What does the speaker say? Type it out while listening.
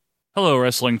Hello,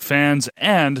 wrestling fans,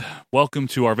 and welcome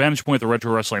to our Vantage Point, the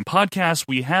Retro Wrestling Podcast.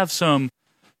 We have some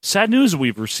sad news that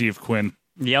we've received, Quinn.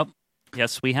 Yep.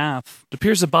 Yes, we have. It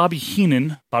appears that Bobby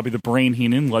Heenan, Bobby the Brain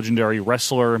Heenan, legendary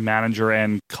wrestler, manager,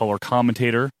 and color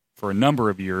commentator for a number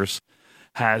of years,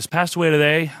 has passed away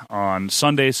today on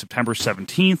Sunday, September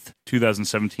 17th,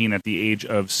 2017, at the age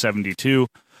of 72.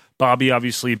 Bobby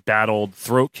obviously battled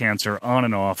throat cancer on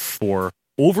and off for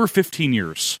over 15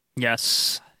 years.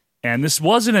 Yes. And this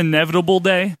was an inevitable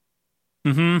day.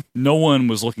 Mm-hmm. No one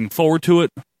was looking forward to it,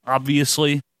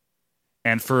 obviously.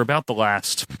 And for about the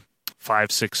last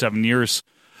 5, 6, 7 years,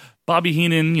 Bobby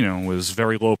Heenan, was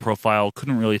very low profile,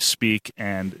 couldn't really speak.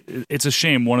 And it's a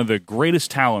shame. One of the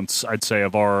greatest talents, I'd say,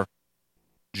 of our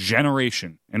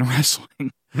generation in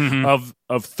wrestling of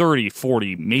 30,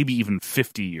 40, maybe even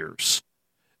 50 years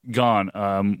gone.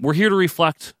 We're here to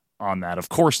reflect on that. Of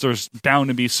course, there's bound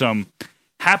to be some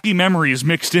happy memories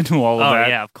mixed into all of that. Oh,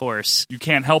 yeah, of course. You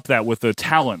can't help that with a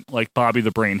talent like Bobby the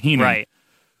Brain Heenan. Right.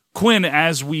 Quinn,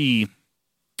 as we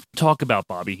talk about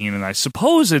Bobby Heenan, I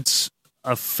suppose it's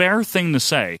a fair thing to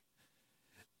say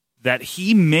that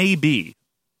he may be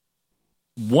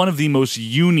one of the most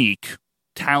unique,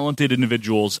 talented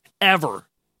individuals ever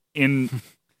in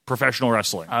professional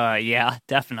wrestling. Yeah,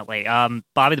 definitely.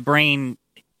 Bobby the Brain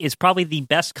is probably the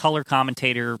best color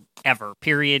commentator ever,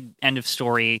 period, end of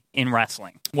story, in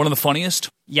wrestling. One of the funniest?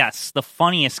 Yes, the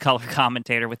funniest color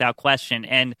commentator, without question.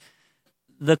 And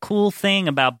the cool thing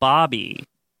about Bobby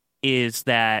is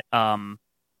that,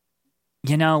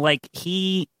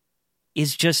 he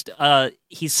is just,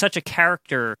 he's such a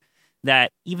character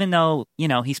that even though,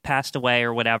 he's passed away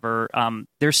or whatever,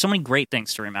 there's so many great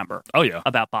things to remember. Oh, yeah.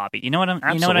 About Bobby. You know what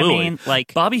Absolutely. You know what I mean?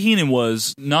 Like, Bobby Heenan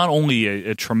was not only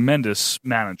a tremendous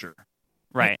manager.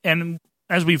 Right. And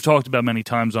as we've talked about many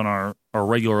times on our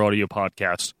regular audio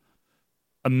podcast,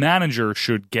 a manager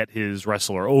should get his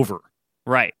wrestler over.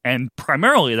 Right. And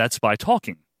primarily that's by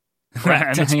talking. Right.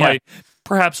 And it's by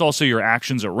perhaps also your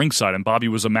actions at ringside. And Bobby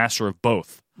was a master of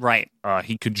both. Right.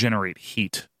 He could generate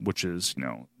heat, which is,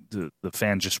 the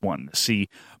fans just wanting to see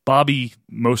Bobby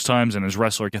most times and his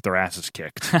wrestler get their asses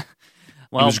kicked.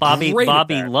 Well, Bobby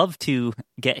loved to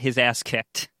get his ass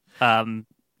kicked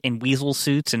in weasel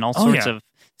suits and all sorts of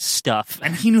stuff.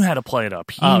 And he knew how to play it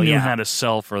up. He knew how to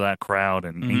sell for that crowd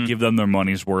and give them their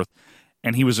money's worth.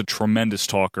 And he was a tremendous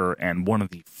talker and one of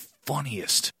the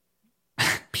funniest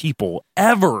people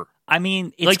ever. I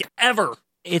mean, ever.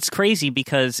 It's crazy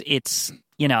because it's,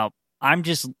 I'm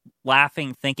just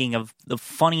laughing thinking of the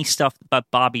funny stuff that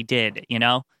Bobby did,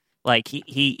 Like,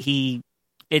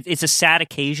 it's a sad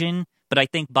occasion, but I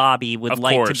think Bobby would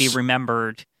like to be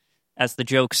remembered as the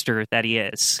jokester that he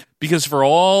is. Because for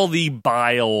all the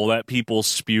bile that people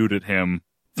spewed at him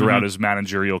throughout his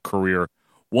managerial career,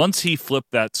 once he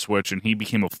flipped that switch and he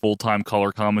became a full-time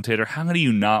color commentator, how do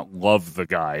you not love the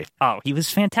guy? Oh, he was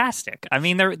fantastic. I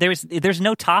mean, there's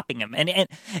no topping him, and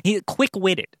he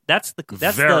quick-witted. That's the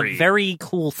very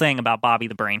cool thing about Bobby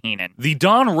the Brain Heenan. The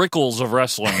Don Rickles of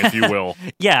wrestling, if you will.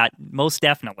 Yeah, most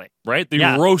definitely. Right? The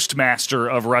roast master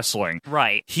of wrestling.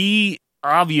 Right. He,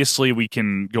 obviously, we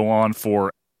can go on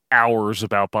for hours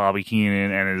about Bobby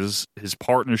Heenan and his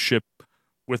partnership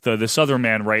with this other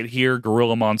man right here,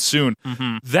 Gorilla Monsoon.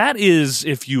 That is,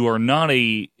 if you are not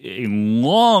a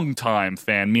long-time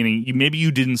fan, meaning maybe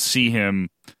you didn't see him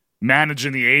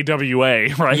managing the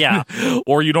AWA, right? Yeah.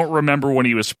 Or you don't remember when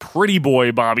he was Pretty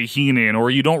Boy Bobby Heenan,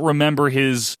 or you don't remember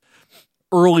his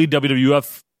early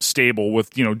WWF stable with,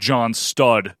 John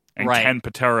Studd and Ken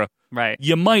Patera. Right.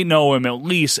 You might know him at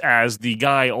least as the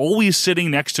guy always sitting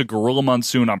next to Gorilla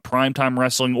Monsoon on Primetime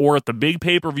Wrestling or at the big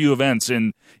pay-per-view events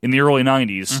in the early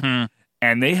 90s.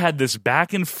 And they had this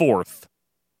back and forth,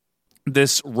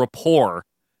 this rapport.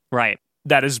 Right.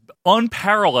 That is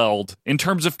unparalleled in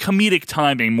terms of comedic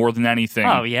timing more than anything.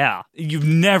 Oh, yeah. You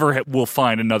never will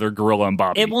find another Gorilla and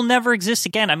Bobby. It will never exist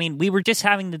again. I mean, we were just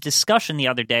having the discussion the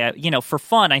other day. For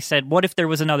fun, I said, what if there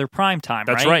was another Primetime,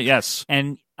 That's right, yes.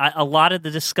 And a lot of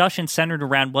the discussion centered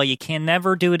around, well, you can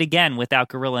never do it again without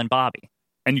Gorilla and Bobby.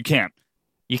 And you can't.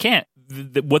 You can't.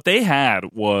 What they had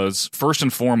was, first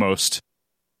and foremost,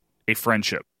 a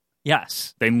friendship.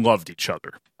 Yes. They loved each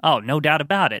other. Oh, no doubt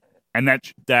about it. And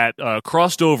that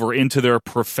crossed over into their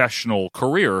professional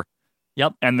career.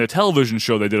 Yep. And the television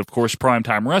show they did, of course,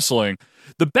 Primetime Wrestling.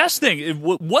 The best thing,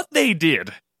 what they did,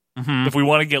 if we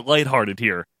want to get lighthearted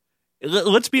here,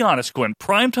 let's be honest, Quinn,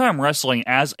 Primetime Wrestling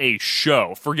as a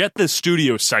show, forget the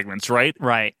studio segments, right?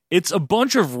 Right. It's a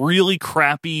bunch of really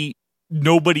crappy,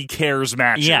 nobody cares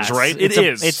matches, right?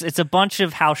 It's a bunch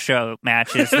of house show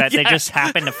matches that they just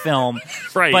happen to film.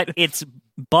 Right. But it's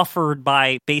buffered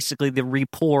by basically the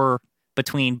rapport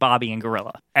between Bobby and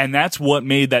Gorilla. And that's what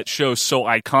made that show so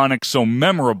iconic, so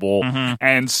memorable,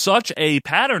 and such a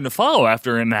pattern to follow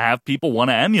after and have people want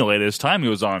to emulate as time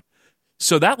goes on.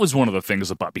 So that was one of the things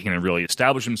that Bobby Heenan really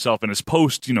established himself in his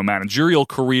post-managerial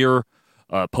career,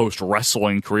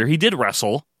 post-wrestling career. He did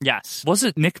wrestle. Yes. Was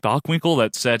it Nick Bockwinkel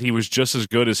that said he was just as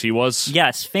good as he was?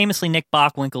 Yes. Famously, Nick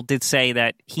Bockwinkel did say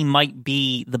that he might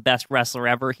be the best wrestler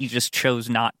ever. He just chose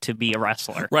not to be a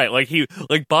wrestler. Right. Like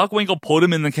Bockwinkel put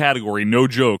him in the category, no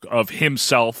joke, of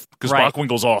himself, because Right.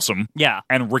 Bockwinkel's awesome. Yeah.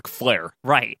 And Ric Flair.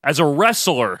 Right. As a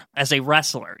wrestler.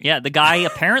 Yeah, the guy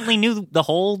apparently knew the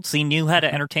holds. He knew how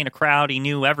to entertain a crowd. He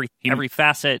knew every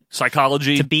facet.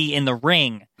 Psychology. To be in the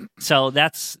ring. So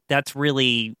that's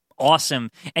really awesome.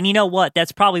 And you know what?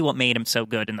 That's probably what made him so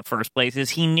good in the first place,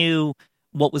 is he knew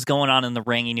what was going on in the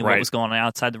ring. He knew what was going on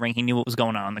outside the ring. He knew what was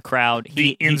going on in the crowd.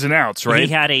 The ins and outs, right?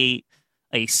 He had a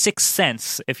sixth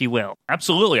sense, if you will.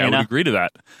 Absolutely. I would agree to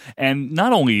that. And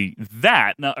not only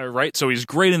that, right? So he's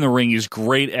great in the ring. He's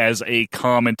great as a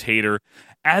commentator.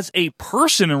 As a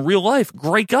person in real life,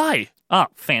 great guy. Oh,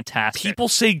 fantastic. People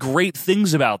say great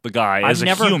things about the guy as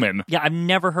a human. Yeah, I've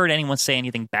never heard anyone say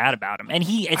anything bad about him. And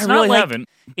haven't.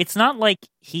 It's not like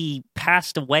he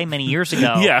passed away many years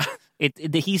ago. Yeah.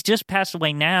 He's just passed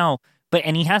away now,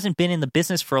 and he hasn't been in the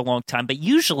business for a long time. But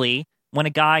usually when a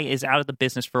guy is out of the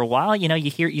business for a while,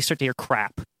 you start to hear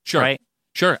crap. Sure. Right?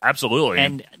 Sure, absolutely.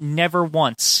 And never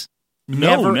once.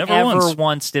 Never ever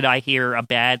once did I hear a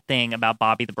bad thing about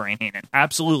Bobby the Brain Heenan.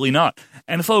 Absolutely not.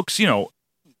 And folks,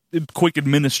 quick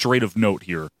administrative note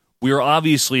here. We are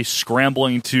obviously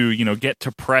scrambling to, get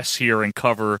to press here and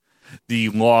cover the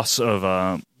loss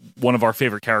of one of our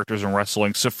favorite characters in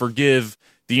wrestling. So forgive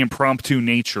the impromptu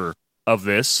nature of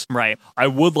this. Right. I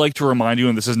would like to remind you,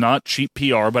 and this is not cheap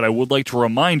PR, but I would like to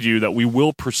remind you that we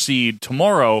will proceed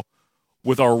tomorrow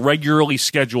with our regularly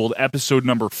scheduled episode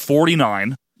number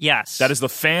 49. Yes. That is the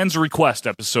fans' request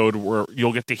episode where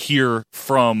you'll get to hear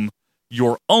from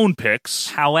your own picks.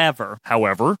 However,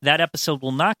 that episode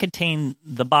will not contain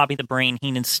the Bobby the Brain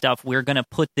Heenan stuff. We're going to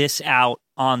put this out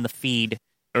on the feed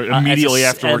immediately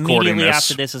after recording this. Immediately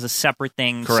after this as a separate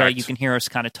thing, Correct. so you can hear us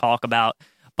kind of talk about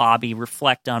Bobby,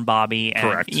 reflect on Bobby,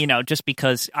 and Correct. Just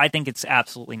because I think it's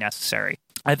absolutely necessary.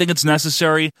 I think it's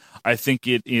necessary. I think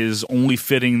it is only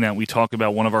fitting that we talk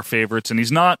about one of our favorites, and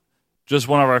he's not just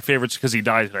one of our favorites because he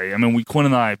died today. I mean, Quinn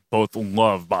and I both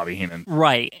love Bobby Heenan.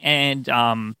 Right, and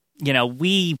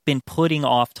we've been putting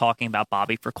off talking about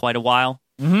Bobby for quite a while.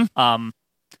 Mm-hmm.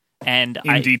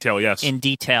 In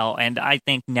detail, and I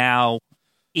think now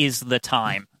is the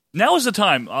time. Now is the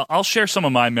time. I'll share some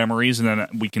of my memories, and then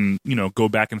we can, go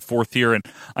back and forth here. And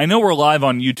I know we're live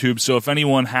on YouTube, so if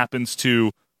anyone happens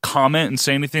to comment and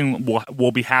say anything,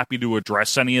 we'll be happy to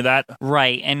address any of that.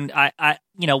 Right, and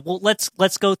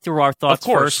let's go through our thoughts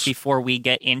first before we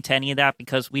get into any of that,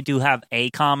 because we do have a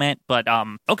comment, but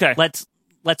okay, let's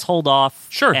hold off.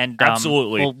 Sure, and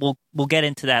absolutely. We'll get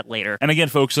into that later. And again,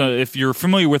 folks, if you're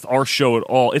familiar with our show at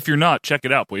all, if you're not, check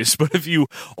it out, please. But if you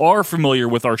are familiar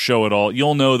with our show at all,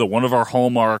 you'll know that one of our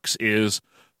hallmarks is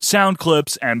sound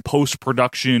clips and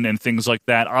post-production and things like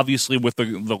that. Obviously, with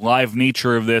the live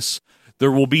nature of this,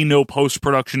 there will be no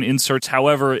post-production inserts.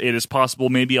 However, it is possible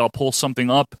maybe I'll pull something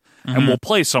up and we'll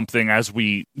play something as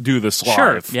we do this live.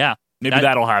 Sure, yeah. Maybe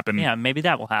that'll happen. Yeah, maybe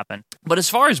that will happen. But as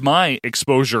far as my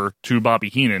exposure to Bobby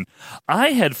Heenan, I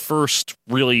had first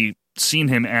really seen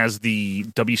him as the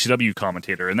WCW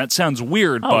commentator, and that sounds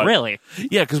weird. Oh, really?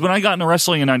 Yeah, because when I got into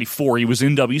wrestling in '94, he was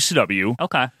in WCW.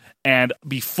 Okay. And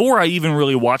before I even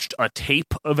really watched a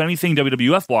tape of anything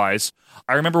WWF-wise,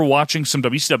 I remember watching some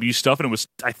WCW stuff, and it was,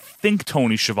 I think,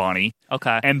 Tony Schiavone.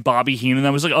 Okay. And Bobby Heenan.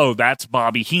 I was like, oh, that's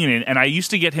Bobby Heenan. And I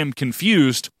used to get him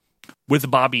confused with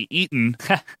Bobby Eaton,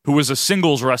 who was a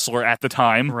singles wrestler at the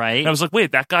time. Right. And I was like,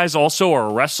 wait, that guy's also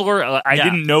a wrestler? I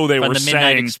didn't know they were saying...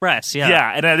 Midnight Express, yeah.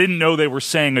 Yeah, and I didn't know they were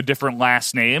saying a different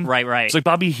last name. Right. It's like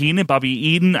Bobby Heenan, Bobby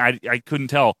Eaton, I couldn't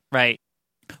tell. Right.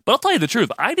 But I'll tell you the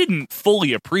truth, I didn't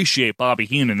fully appreciate Bobby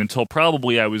Heenan until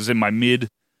probably I was in my mid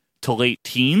to late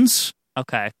teens.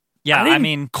 Okay. Yeah, I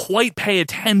mean, quite pay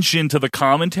attention to the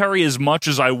commentary as much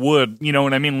as I would, you know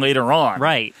what I mean, later on.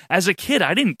 Right. As a kid,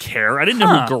 I didn't care. I didn't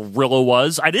know who Gorilla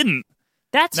was. I didn't.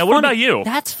 That's now, funny. what about you?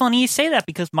 That's funny you say that,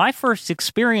 because my first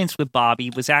experience with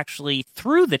Bobby was actually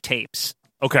through the tapes.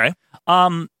 Okay.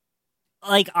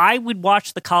 Like, I would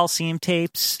watch the Coliseum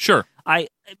tapes. Sure.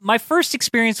 My first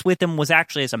experience with him was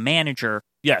actually as a manager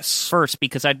Yes. first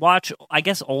because I'd watch, I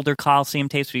guess, older Coliseum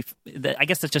tapes. I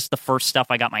guess that's just the first stuff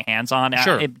I got my hands on.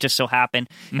 Sure. It just so happened.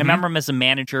 I remember him as a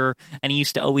manager, and he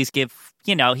used to always give,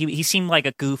 he seemed like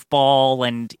a goofball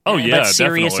and but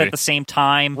serious definitely. at the same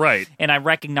time. Right. And I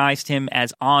recognized him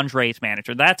as Andre's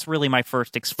manager. That's really my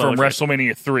first exposure. From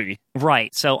WrestleMania 3.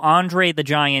 Right. So Andre the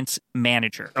Giant's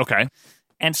manager. Okay.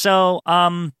 And so,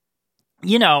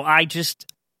 I just,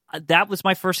 that was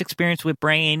my first experience with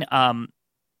Brain.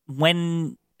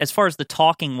 When, as far as the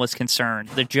talking was concerned,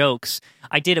 the jokes,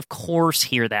 I did, of course,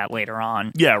 hear that later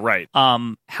on. Yeah, right.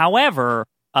 However,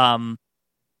 I'm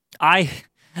not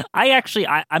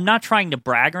trying to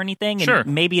brag or anything. And Sure.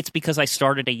 maybe it's because I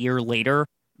started a year later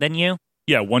than you.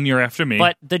 Yeah, 1 year after me.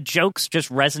 But the jokes just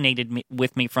resonated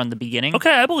with me from the beginning.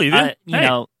 Okay, I believe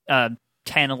you.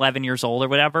 10, 11 years old or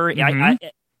whatever. Mhm.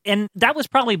 And that was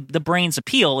probably the Brain's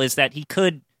appeal, is that he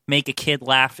could make a kid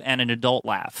laugh and an adult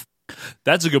laugh.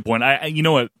 That's a good point. You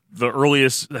know what? The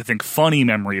earliest, I think, funny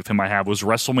memory of him I have was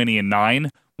WrestleMania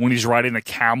 9 when he's riding the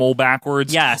camel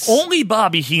backwards. Yes. Only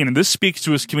Bobby Heenan, this speaks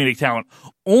to his comedic talent,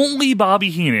 only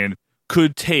Bobby Heenan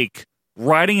could take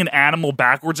riding an animal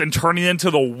backwards and turning it into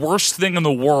the worst thing in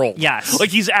the world. Yes. Like,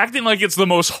 he's acting like it's the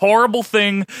most horrible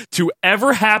thing to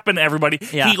ever happen to everybody.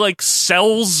 Yeah. He,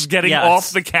 sells getting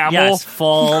off the camel. Yes,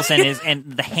 falls and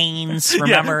the Hanes,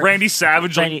 remember? Yeah, Randy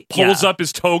Savage pulls up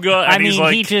his toga and he's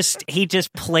like... he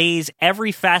just plays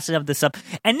every facet of this up.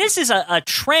 And this is a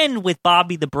trend with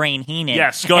Bobby the Brain Heenan.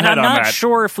 Yes, go ahead I'm on not that.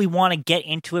 sure if we want to get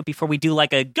into it before we do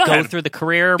a go ahead. through the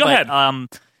career. Go but ahead.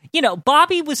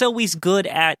 Bobby was always good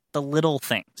at the little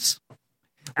things.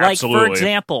 Absolutely. For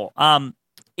example, when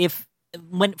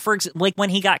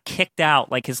he got kicked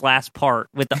out, his last part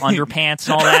with the underpants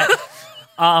and all that.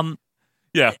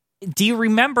 Yeah. Do you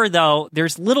remember, though,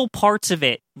 there's little parts of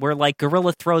it where,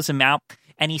 Gorilla throws him out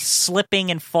and he's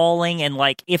slipping and falling, and,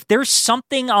 if there's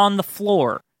something on the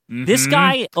floor, this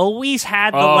guy always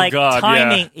had the,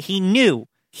 timing. Yeah. He knew.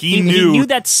 He knew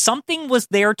that something was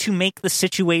there to make the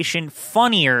situation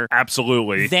funnier.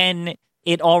 Absolutely. Than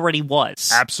it already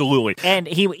was. Absolutely. And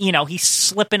he's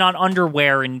slipping on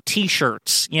underwear and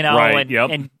t-shirts, right,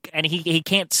 and he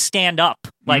can't stand up.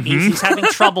 He's having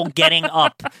trouble getting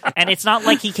up. And it's not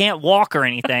like he can't walk or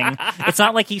anything. It's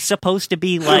not like he's supposed to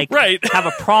be right. have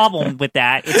a problem with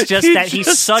that. It's just that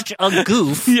he's such a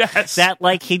goof that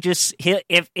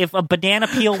if a banana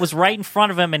peel was right in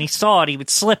front of him and he saw it, he would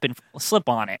slip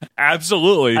on it.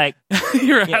 Absolutely.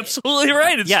 You're absolutely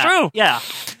right. It's true. Yeah.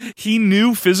 He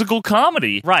knew physical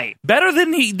comedy. Right. Better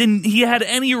than he had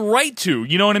any right to.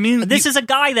 You know what I mean? This is a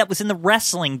guy that was in the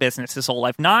wrestling business his whole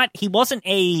life. He wasn't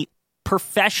a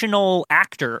professional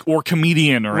actor or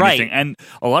comedian or anything. And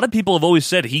a lot of people have always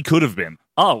said he could have been.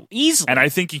 Oh, easily. And I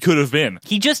think he could have been.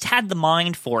 He just had the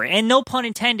mind for it. And no pun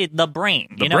intended, the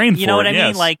brain. The brain for it, You know what I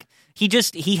yes. mean?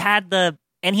 He had the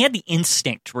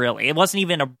instinct, really. It wasn't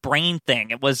even a brain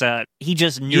thing. It was he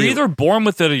just knew. You're either born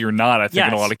with it or you're not, I think,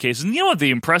 in a Yes. lot of cases. And you know what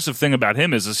the impressive thing about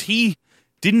him is he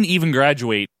didn't even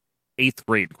graduate 8th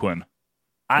grade, Quinn.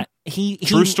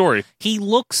 True story. He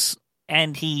looks,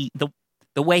 and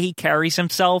the way he carries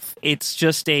himself, it's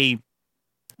just in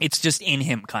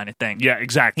him kind of thing. Yeah,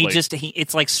 exactly.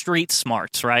 It's like street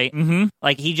smarts, right?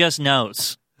 Mm-hmm. He just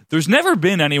knows. There's never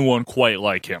been anyone quite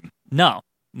like him. No,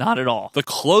 not at all. The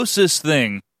closest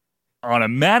thing on a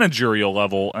managerial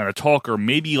level and a talker,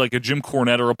 maybe like a Jim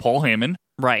Cornette or a Paul Heyman.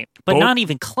 Right. But not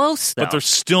even close, though. But they're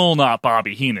still not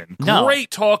Bobby Heenan. No.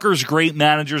 Great talkers, great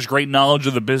managers, great knowledge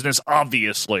of the business,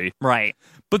 obviously. Right.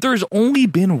 But there's only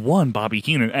been one Bobby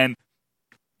Heenan. And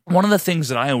one of the things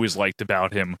that I always liked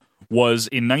about him was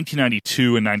in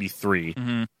 1992 and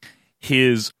 93,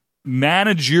 his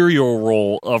managerial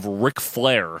role of Ric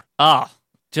Flair. Oh,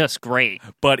 just great.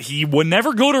 But he would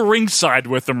never go to ringside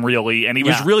with him, really, and he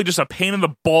was really just a pain in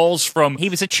the balls from... He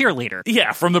was a cheerleader.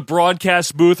 Yeah, from the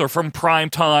broadcast booth or from Prime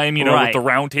Time, with Right. the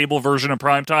round table version of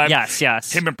Prime Time.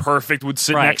 Yes. Him and Perfect would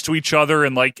sit Right. next to each other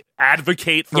and,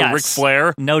 advocate for Yes. Ric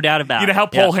Flair. No doubt about it. You know how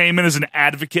Paul Heyman is an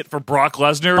advocate for Brock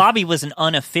Lesnar? Bobby was an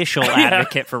unofficial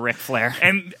advocate for Ric Flair.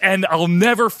 And I'll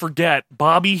never forget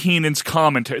Bobby Heenan's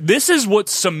commentary. This is what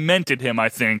cemented him, I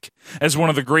think, as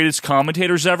one of the greatest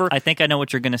commentators ever. I think I know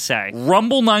what you're going to say.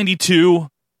 Rumble 92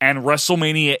 and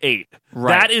WrestleMania 8.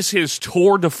 Right. That is his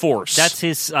tour de force. That's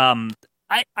his...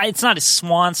 it's not his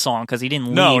swan song because he didn't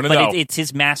leave, No. but it's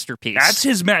his masterpiece.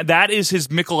 That is his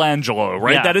Michelangelo,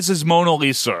 right? Yeah. That is his Mona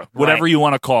Lisa, whatever you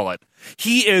want to call it.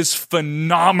 He is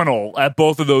phenomenal at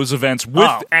both of those events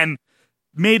and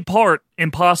made part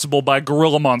impossible by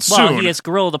Gorilla Monsoon. Well, he has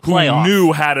Gorilla to play who off.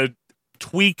 knew how to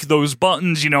tweak those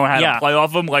buttons, how to play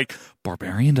off them.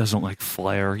 Barbarian doesn't like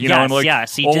Flair. You yes, know, and like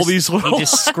yes. He all just, these little he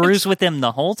just screws with him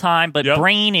the whole time. But Yep.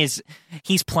 Brain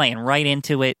he's playing right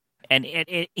into it, and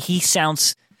he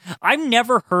sounds. I've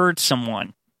never heard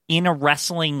someone in a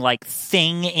wrestling like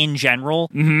thing in general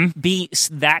be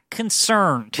that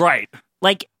concerned. Right.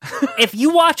 Like, if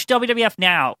you watch WWF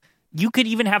now, you could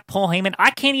even have Paul Heyman. I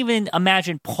can't even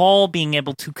imagine Paul being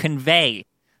able to convey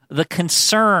the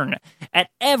concern at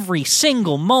every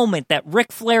single moment that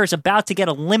Ric Flair is about to get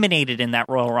eliminated in that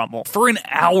Royal Rumble. For an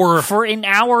hour. For an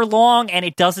hour long, and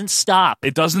it doesn't stop.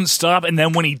 It doesn't stop. And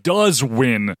then when he does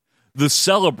win, the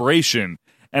celebration.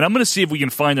 And I'm going to see if we can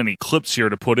find any clips here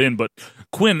to put in. But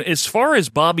Quinn, as far as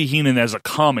Bobby Heenan as a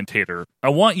commentator, I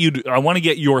want to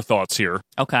get your thoughts here.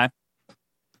 Okay.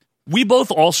 We both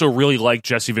also really like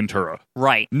Jesse Ventura.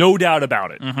 Right. No doubt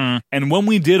about it. Mm-hmm. And when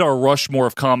we did our Rushmore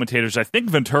of commentators, I think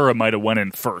Ventura might have went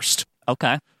in first.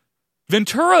 Okay.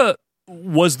 Ventura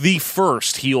was the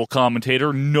first heel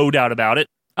commentator, no doubt about it.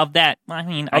 Of that, I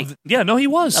mean, he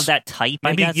was. Of that type,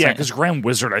 Maybe, I guess. yeah, because Grand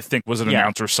Wizard, I think, was an Yeah.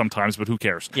 announcer sometimes, but who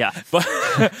cares? Yeah.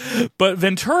 But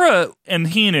Ventura and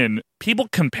Heenan, people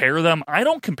compare them. I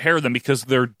don't compare them because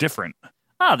they're different.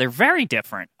 Oh, they're very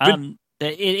different.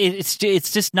 It's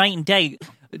just night and day.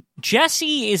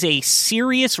 Jesse is a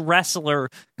serious wrestler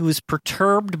who is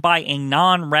perturbed by a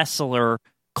non-wrestler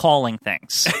calling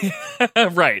things.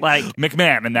 Right. Like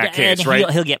McMahon in that case, and right?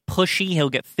 He'll get pushy. He'll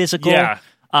get physical. Yeah.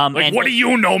 Like, and what do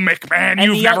you know, McMahon?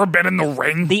 You've never been in the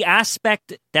ring. The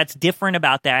aspect that's different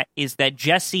about that is that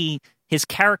Jesse, his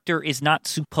character, is not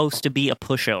supposed to be a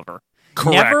pushover.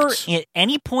 Correct. Never at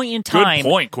any point in time Good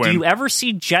point, Quinn. do you ever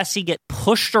see Jesse get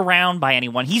pushed around by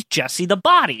anyone. He's Jesse the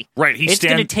Body. Right. It's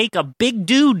going to take a big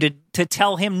dude to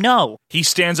tell him no. He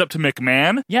stands up to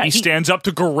McMahon. Yeah, he stands up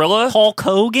to Gorilla. Hulk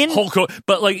Hogan.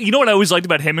 But, like, you know what I always liked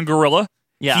about him and Gorilla?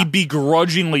 Yeah. He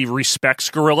begrudgingly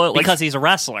respects Gorilla. Because he's a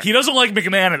wrestler. He doesn't like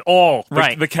McMahon at all,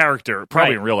 right. the character.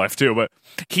 Probably in real life, too. But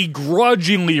he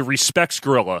grudgingly respects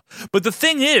Gorilla. But the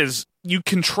thing is, you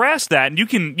contrast that, and you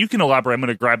can elaborate. I'm going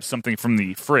to grab something from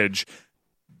the fridge.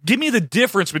 Give me the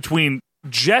difference between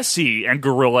Jesse and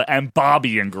Gorilla and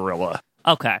Bobby and Gorilla.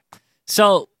 Okay.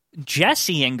 So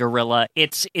Jesse and Gorilla,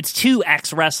 it's two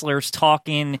ex-wrestlers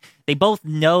talking. They both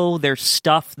know their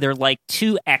stuff. They're like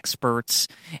two experts.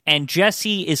 And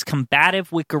Jesse is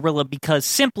combative with Gorilla because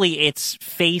simply it's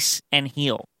face and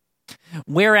heel.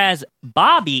 Whereas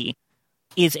Bobby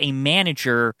is a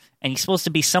manager and he's supposed to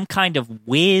be some kind of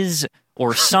whiz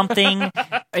or something.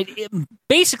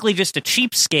 Basically just a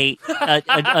cheapskate,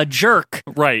 a jerk.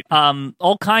 Right.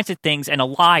 All kinds of things, and a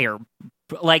liar.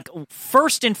 Like,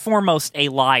 first and foremost, a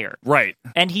liar. Right.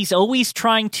 And he's always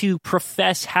trying to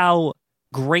profess how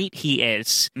great he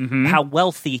is, how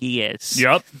wealthy he is.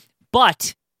 Yep.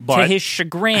 But to his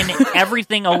chagrin,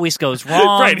 everything always goes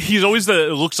wrong. Right. He's always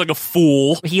looks like a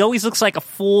fool. He always looks like a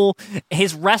fool.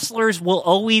 His wrestlers will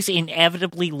always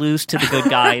inevitably lose to the good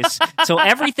guys. So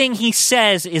everything he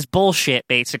says is bullshit,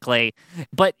 basically.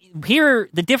 But here,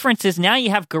 the difference is now you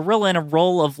have Gorilla in a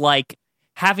role of, like,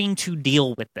 having to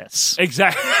deal with this.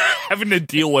 Exactly. Having to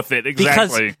deal with it.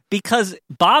 Exactly. Because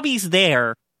Bobby's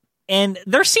there, and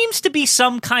there seems to be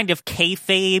some kind of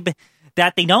kayfabe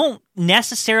that they don't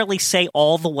necessarily say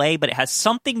all the way, but it has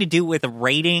something to do with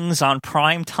ratings on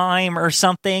prime time or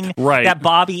something. Right. That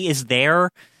Bobby is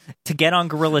there to get on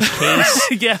Gorilla's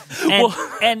case. Yeah.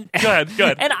 And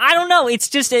good. And I don't know. It's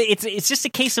just a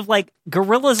case of, like,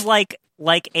 Gorilla's like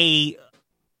a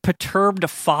perturbed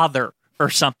father or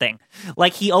something.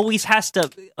 Like, he always has to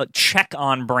check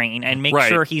on Brain and make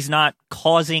sure he's not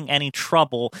causing any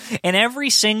trouble. And every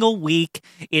single week,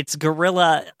 it's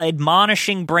Gorilla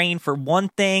admonishing Brain for one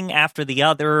thing after the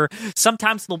other.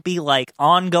 Sometimes there'll be, like,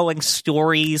 ongoing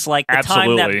stories, like the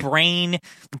time that Brain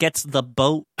gets the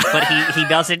boat, but he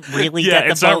doesn't really get the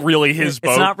boat. It's not really his boat.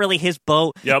 It's not really his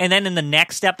boat. Yep. And then in the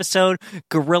next episode,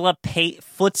 Gorilla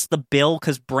foots the bill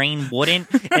because Brain wouldn't.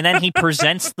 And then he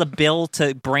presents the bill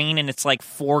to Brain, and it's like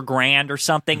 $4,000 or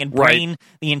something. And Brain,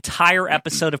 the entire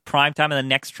episode of Primetime and the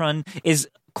next run, is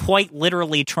quite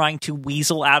literally trying to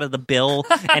weasel out of the bill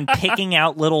and picking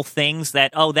out little things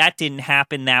that, that didn't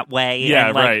happen that way. Yeah,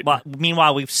 and, like,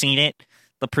 meanwhile, we've seen it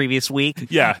the previous week.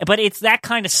 Yeah. But it's that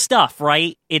kind of stuff,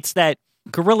 right? It's that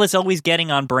Gorilla's always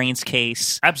getting on Brain's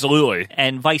case. Absolutely.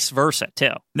 And vice versa,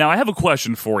 too. Now, I have a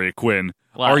question for you, Quinn.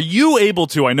 Wow. Are you able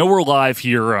to, I know we're live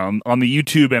here on the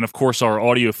YouTube, and of course our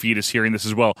audio feed is hearing this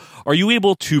as well. Are you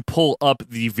able to pull up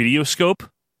the video scope?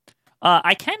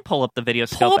 I can pull up the video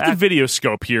scope. Pull up the video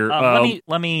scope here.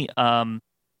 Let me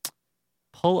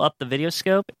pull up the video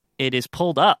scope. It is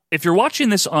pulled up. If you're watching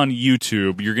this on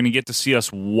YouTube, you're going to get to see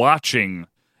us watching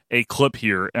a clip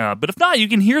here. But if not, you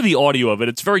can hear the audio of it.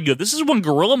 It's very good. This is when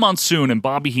Gorilla Monsoon and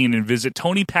Bobby Heenan visit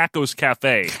Tony Packo's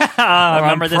Cafe I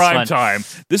remember this prime one. time.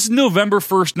 This is November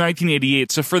 1st,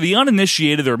 1988. So for the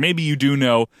uninitiated, or maybe you do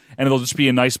know, and it'll just be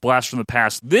a nice blast from the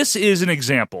past, this is an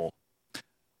example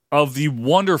of the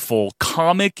wonderful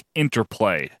comic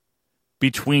interplay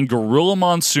between Gorilla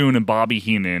Monsoon and Bobby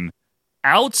Heenan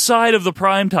outside of the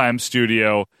primetime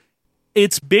studio.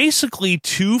 It's basically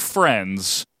two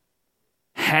friends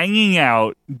hanging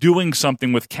out, doing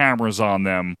something with cameras on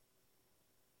them,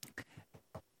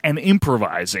 and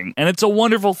improvising. And it's a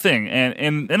wonderful thing.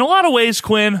 And in a lot of ways,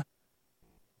 Quinn's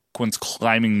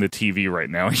climbing the TV right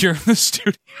now here in the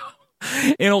studio.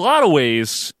 In a lot of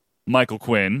ways, Michael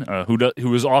Quinn,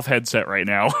 who is off headset right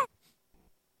now,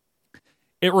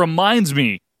 it reminds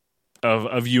me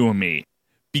of you and me,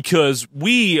 because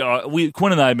we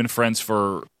Quinn and I have been friends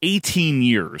for 18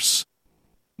 years.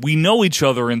 We know each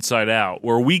other inside out,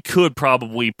 where we could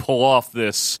probably pull off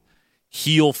this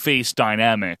heel-face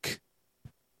dynamic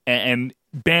and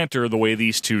banter the way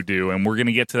these two do, and we're going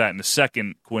to get to that in a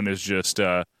second. Quinn is just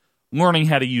learning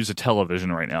how to use a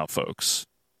television right now, folks.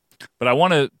 But I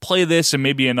want to play this and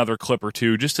maybe another clip or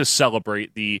two just to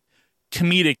celebrate the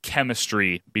comedic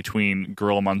chemistry between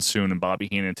Gorilla Monsoon and Bobby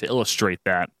Heenan, to illustrate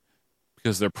that,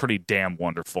 because they're pretty damn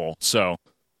wonderful. So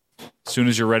as soon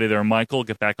as you're ready there, Michael,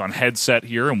 get back on headset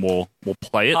here and we'll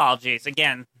play it. Oh, jeez.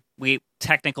 Again,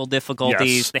 technical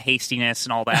difficulties, Yes. the hastiness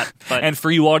and all that. But And for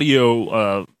you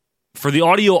audio, for the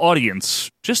audio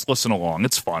audience, just listen along.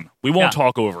 It's fun. We won't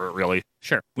talk over it, really.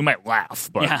 Sure. We might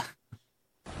laugh, but... yeah.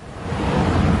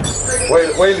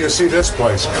 Wait till you see this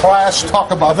place. Class,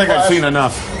 talk about I think class. I've seen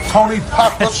enough. Tony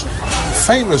Packo's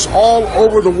famous all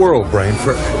over the world, Brain,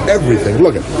 for everything.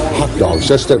 Look at hot dogs.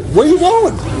 That's the. Where you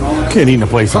going? Can't eat in a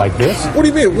place like this. What do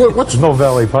you mean? What's There's no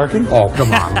valet parking. Oh,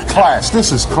 come on. Class.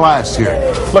 This is class here.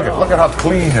 Look at how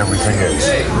clean everything is.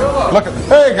 Look at.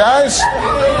 Hey guys.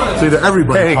 See that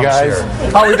everybody Hey, comes guys.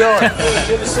 here. How we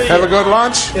doing? Have a good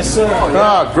lunch? Yes, sir.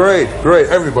 Ah, great.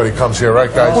 Everybody comes here, right,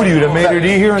 guys? What are you, the maitre d'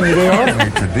 here on your day off?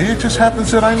 Maitre d'? It just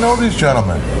happens that I know these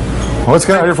gentlemen. What's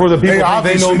going on here for the people? They They know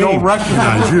obviously me. don't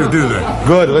recognize you, do they?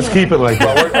 Good. Let's keep it like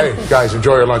that. Hey, guys,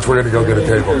 enjoy your lunch. We're going to go get a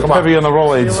table. Come on. Heavy on the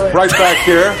rollades. Right back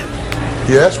here.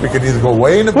 Yes, we can either go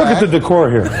way in the Look back. at the decor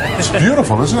here. It's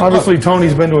beautiful, isn't it? Obviously,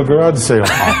 Tony's been to a garage sale.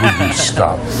 Look. Will you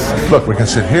stop. Look, we can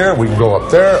sit here. We can go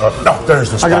up there. No,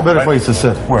 there's the spot. I got a better right? place to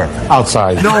sit. Where?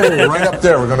 Outside. No, right up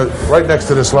there. We're gonna right next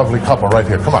to this lovely couple right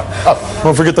here. Come on, up.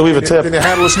 Don't forget to leave a tip. Can you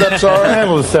handle the steps all right?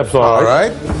 Handle the steps all All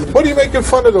right. right. What are you making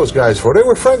fun of those guys for? They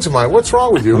were friends of mine. What's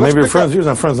wrong with you? Maybe Let's you're pick friends. up- You're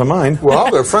not friends of mine. Well,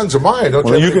 they're friends of mine. Don't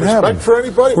Well, you you have can any have respect them. for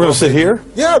anybody? We're going to sit here.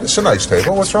 Yeah, it's a nice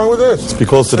table. What's wrong with this? Be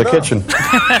close to the Sit down.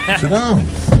 kitchen. Sit down.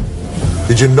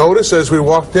 Did you notice as we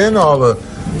walked in all the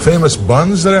famous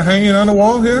buns that are hanging on the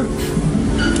wall here?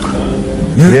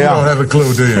 You Yeah. don't have a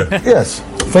clue, do you? Yes.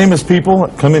 Famous people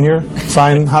come in here,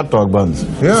 sign hot dog buns.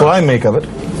 Yeah. That's what I make of it.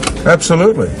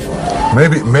 Absolutely.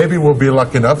 Maybe we'll be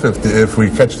lucky enough if we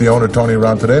catch the owner Tony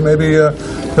around today. Maybe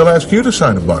he'll ask you to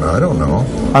sign a bun. I don't know.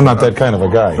 I'm not that kind of a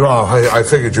guy. Well, I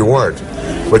figured you weren't,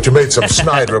 but you made some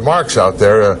snide remarks out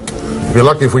there. Be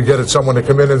lucky if we get someone to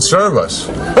come in and serve us.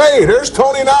 Hey, there's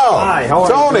Tony now. Hi, how are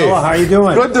you, Tony? Bill? How are you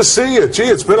doing? Good to see you. Gee,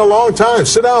 it's been a long time.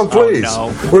 Sit down, please.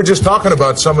 no. We're just talking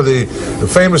about some of the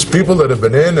famous people that have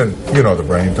been in, and you know the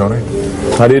Brain, Tony.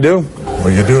 How do you do?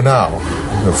 Well, you do now.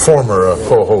 The former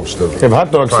co-host of. You have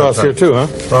hot dog sauce Primetime. here too, huh?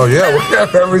 Oh yeah, we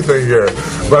have everything here.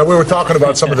 But we were talking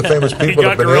about some of the famous people that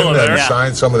have got been Gorilla in and there.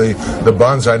 signed some of the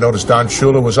buns. I noticed Don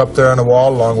Shula was up there on the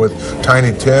wall along with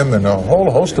Tiny Tim and a whole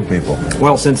host of people.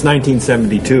 Well, since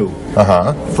 1972.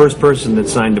 First person that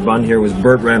signed a bun here was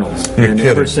Burt Reynolds. You're and kidding.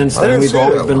 ever since I then, didn't we've see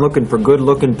always that been one. looking for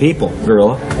good-looking people,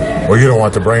 Gorilla. Well, you don't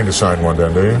want the Brain to sign one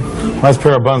then, do you? Last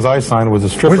pair of buns I signed was a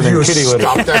stripper Would named you Kitty Litter.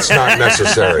 stop? That's not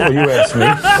necessary. Well, you asked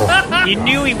me. You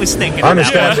knew he was thinking I of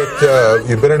that. understand that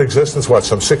you've been in existence, what,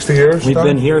 some 60 years? We've Don?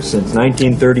 been here since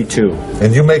 1932.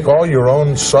 And you make all your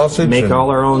own sausage? Make and all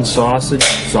our own sausage,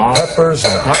 sauce, peppers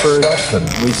and hot stuff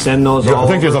and- We send those Yeah, all I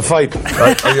think there's over. a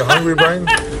fight. Are you hungry, Brain?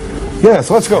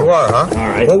 Yes, let's You go. are, huh? All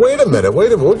right. Well, wait a minute.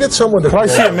 We'll get someone to... Can I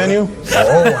see a menu?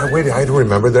 Wait, I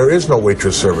remember. There is no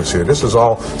waitress service here. This is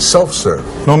all self-serve.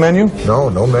 No menu? No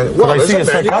menu. Well, I there's see a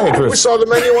menu. psychiatrist? We saw the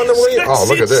menu on the way. Oh,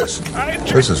 look at this.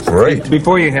 This is great.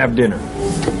 Before you have dinner,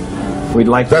 we'd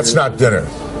like That's to not dinner.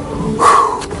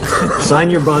 sign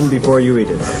your bun before you eat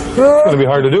it. It's going to be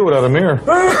hard to do without a mirror.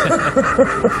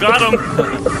 Got him.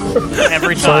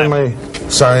 Every Sign time. my...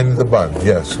 Sign the bun.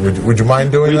 Yes. Would you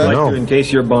mind doing We'd that? like No. to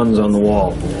encase your buns on the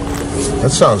wall. That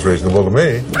sounds reasonable to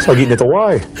me. It's like eating at the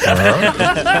Y.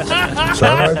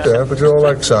 Sun right there. Put your old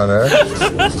X on there.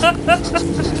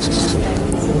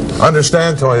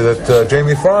 Understand, Tony, that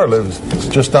Jamie Farr lives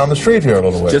just down the street here a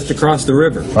little way. Just across the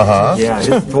river. Yeah,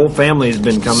 his whole family has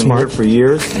been coming here for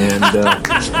years, and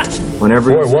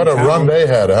whenever... Boy, what a run they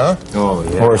had, huh? Oh,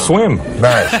 yeah. Or a swim.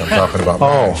 MASH, I'm talking about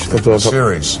MASH. The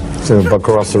series.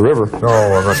 Across the river. No,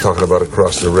 I'm not talking about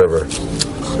across the river.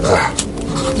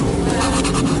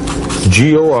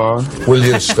 GOR. Will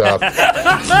you stop?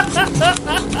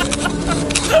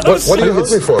 What are you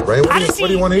hungry for, Brain? What do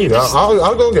you want to eat?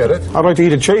 I'll go get it. I'd like to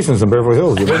eat at Chasen's in Beverly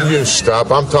Hills. Will you stop?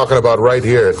 I'm talking about right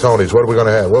here at Tony's. What are we going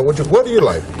to have? What do you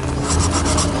like?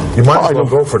 You might as well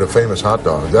go for the famous hot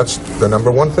dog. That's the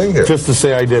number one thing here. Just to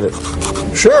say I did it.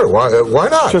 Sure, why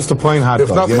not? Just a plain hot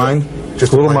dog. You mind?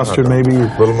 Just a little mustard, maybe.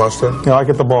 Little mustard? Yeah, like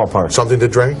at the ballpark. Something to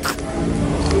drink?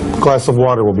 Glass of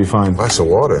water will be fine. Glass of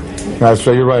water? That's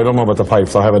right. You're right. I don't know about the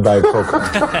pipes. I'll have a Diet Coke.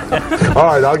 All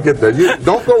right, I'll get that. You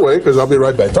don't go away, because I'll be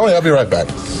right back. Tony, I'll be right back.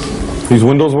 These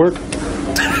windows work?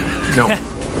 No.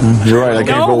 You're right. I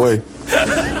can't go away.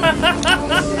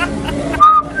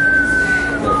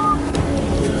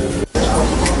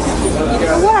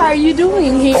 What are you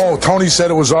doing here? Oh, Tony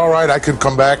said it was all right. I could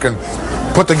come back and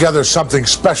put together something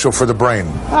special for the Brain.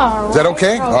 All Is that right.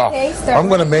 okay? Okay, I'm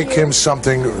going to make him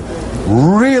something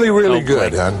really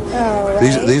good, hon. All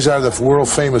right. These are the world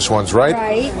famous ones, right?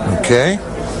 Right. Okay.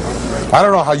 I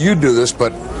don't know how you do this,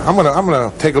 but I'm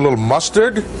gonna take a little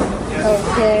mustard.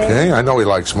 Okay. Okay, I know he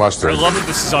likes mustard. I love that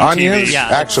this is on Onions? TV. Yeah,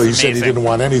 Actually, he it's said he amazing. didn't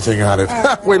want anything on it.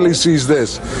 Wait till he sees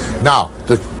this. Now,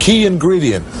 the key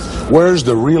ingredient. Where's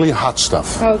the really hot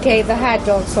stuff? Okay, the hot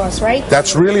dog sauce, right?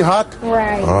 That's really hot?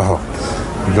 Right. Oh,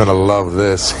 you're gonna love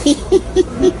this.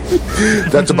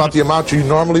 That's about the amount you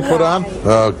normally put on?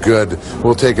 Oh, good.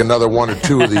 We'll take another one or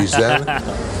two of these then.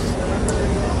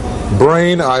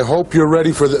 Brain, I hope you're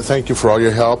ready for the... Thank you for all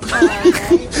your help.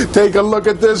 Take a look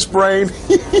at this, Brain.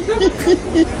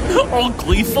 All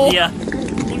gleeful. Yeah.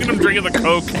 Look at him drinking the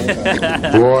Coke.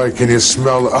 Boy, can you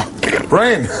smell...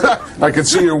 Brain, I can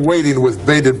see you're waiting with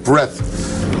bated breath.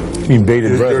 You mean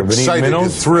bated breath? You're Been eating excited, you're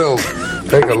minnows? thrilled.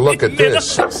 Take a look at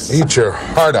this. Eat your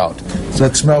heart out. Does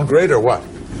that smell great or what?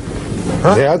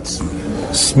 Yeah, it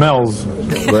smells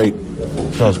great.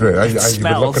 Smells great. You've been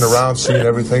Smells. looking around, seeing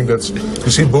everything that's... You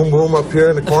see Boom Boom up here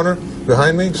in the corner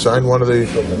behind me? Signed one of the...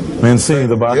 Mancini,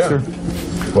 the boxer?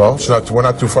 Yeah. Well, we're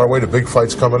not too far away. The big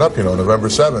fight's coming up, November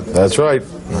 7th. That's right.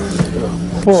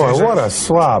 Boy, what a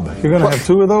slob. You're going to have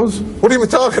two of those? What are you even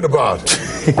talking about?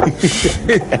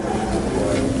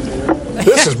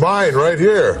 This is mine right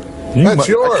here. That's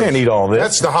yours. I can't eat all this.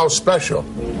 That's the house special.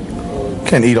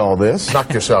 Can't eat all this.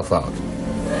 Knock yourself out.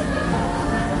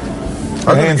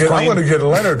 I'm going to get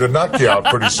Leonard to knock you out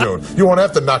pretty soon. You won't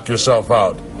have to knock yourself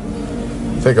out.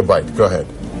 Take a bite. Go ahead.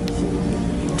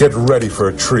 Get ready for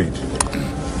a treat.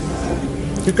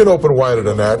 You can open wider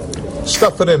than that.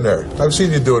 Stuff it in there. I've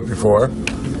seen you do it before.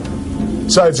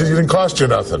 Besides, it didn't cost you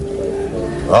nothing.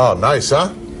 Oh, nice, huh?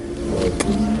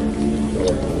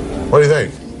 What do you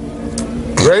think?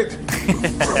 Great?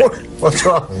 What's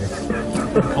wrong?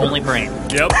 Only Brain.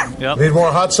 Yep. Need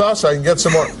more hot sauce? I can get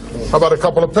some more. How about a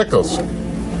couple of pickles?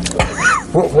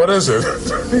 What is it?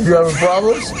 You having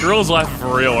problems? Girl's laughing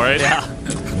for real, right? Yeah.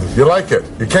 You like it.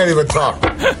 You can't even talk.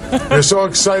 You're so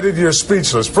excited you're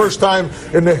speechless. First time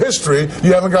in the history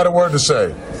you haven't got a word to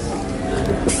say.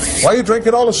 Why are you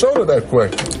drinking all the soda that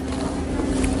quick?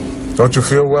 Don't you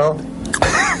feel well?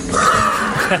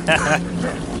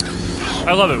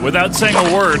 I love it. Without saying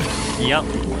a word. Yep.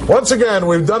 Once again,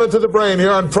 we've done it to the Brain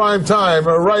here on Prime Time,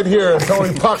 right here in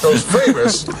Tony Paco's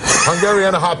famous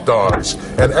Hungarian hot dogs.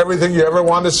 And everything you ever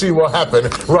want to see will happen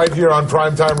right here on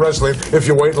Prime Time Wrestling if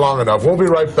you wait long enough. We'll be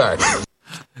right back.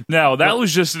 Now, that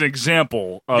was just an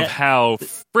example of how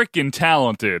freaking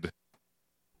talented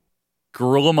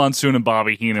Gorilla Monsoon and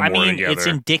Bobby Heenan were together. It's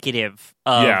indicative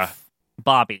of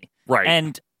Bobby. Right.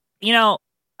 And,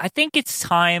 I think it's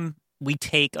time we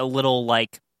take a little,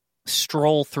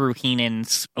 stroll through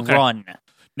Heenan's run.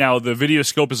 Now, the video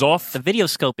scope is off? The video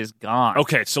scope is gone.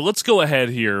 Okay, so let's go ahead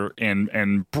here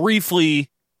and briefly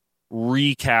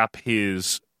recap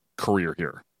his career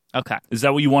here. Okay. Is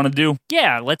that what you want to do?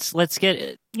 Yeah, let's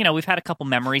get, we've had a couple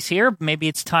memories here. Maybe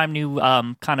it's time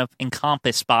to kind of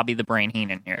encompass Bobby the Brain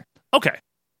Heenan here. Okay.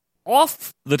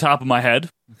 Off the top of my head,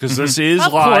 because this is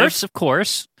live. Of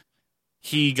course.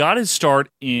 He got his start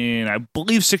in, I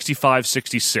believe, 65,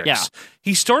 66. Yeah.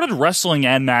 He started wrestling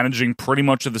and managing pretty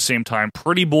much at the same time.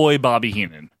 Pretty boy Bobby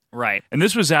Heenan. Right. And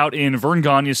this was out in Vern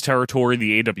Gagne's territory,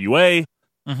 the AWA.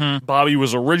 Mm-hmm. Bobby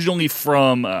was originally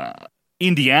from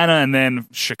Indiana and then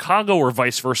Chicago or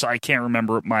vice versa. I can't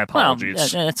remember. My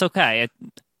apologies. Well, it's okay.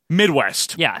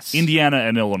 Midwest. Yes. Indiana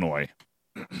and Illinois.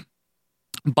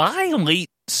 By late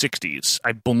 60s,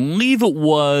 I believe it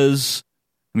was,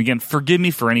 and again, forgive me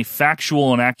for any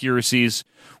factual inaccuracies,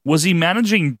 was he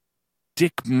managing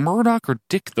Dick Murdoch or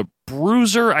Dick the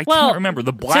Bruiser? I can't remember.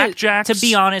 The Blackjacks? To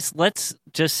be honest, let's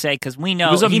just say, because we know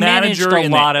He was a he managed manager a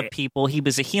in lot the- of people. He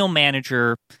was a heel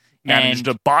manager. Managed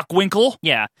and, a Bockwinkel,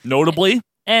 yeah. notably.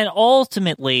 And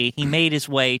ultimately, he made his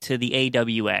way to the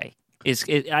AWA. Correct. If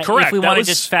we That want to was-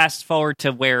 just fast forward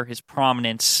to where his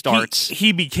prominence starts.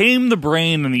 He became the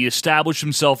brain and he established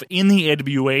himself in the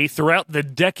AWA throughout the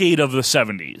decade of the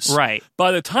 70s. Right.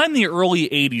 By the time the early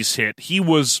 80s hit, he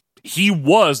was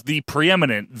the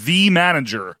preeminent, the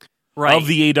manager Right. of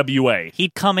the AWA.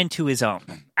 He'd come into his own.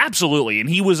 Absolutely. And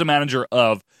he was a manager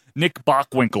of Nick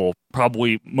Bockwinkel,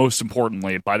 probably most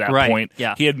importantly by that Right, point.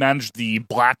 yeah. He had managed the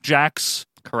Blackjacks.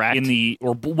 Correct. In the,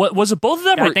 or what was it both of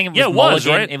them? I Or- think it was yeah, it was,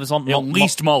 Mulligan. right? It was on- at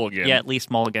least Mulligan. Yeah, at least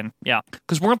Mulligan. Yeah.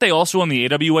 Because weren't they also in the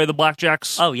AWA, the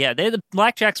Blackjacks? Oh, yeah. The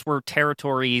Blackjacks were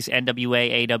territories, NWA,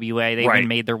 AWA. They Right. even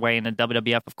made their way in the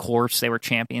WWF, of course. They were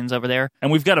champions over there. And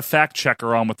we've got a fact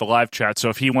checker on with the live chat, so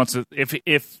if he wants to, if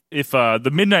the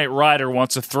Midnight Rider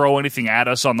wants to throw anything at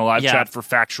us on the live Yeah. chat for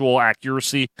factual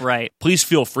accuracy, Right. please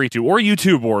feel free to. Or you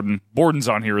too, Borden. Borden's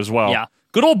on here as well. Yeah.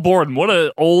 Good old Borden. What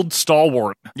an old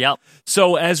stalwart. Yep.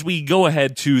 So as we go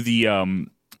ahead to the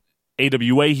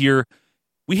AWA here,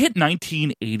 we hit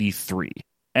 1983.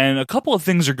 And a couple of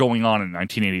things are going on in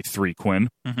 1983, Quinn.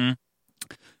 Mm-hmm.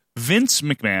 Vince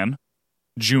McMahon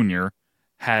Jr.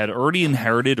 had already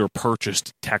inherited or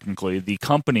purchased, technically, the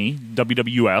company,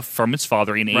 WWF, from his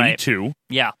father in Right. 82.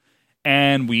 Yeah.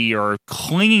 And we are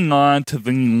clinging on to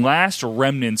the last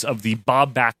remnants of the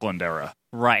Bob Backlund era,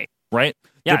 Right. right?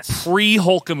 Yes. The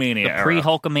pre-Hulkamania The era.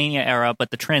 pre-Hulkamania era, but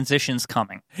the transition's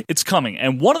coming. It's coming.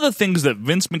 And one of the things that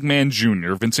Vince McMahon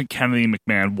Jr., Vincent Kennedy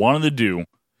McMahon, wanted to do,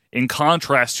 in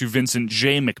contrast to Vincent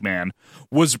J. McMahon,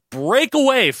 was break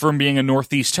away from being a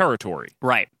Northeast territory.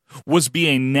 Right. Was be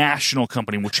a national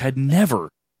company, which had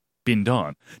never been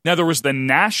done. Now, there was the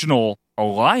National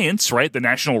Alliance, right? The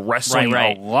National Wrestling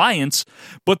Right. Alliance,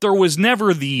 but there was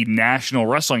never the National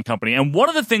Wrestling Company. And one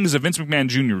of the things that Vince McMahon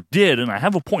Jr. did, and I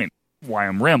have a point why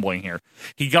I'm rambling here,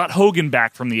 he got Hogan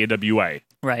back from the AWA.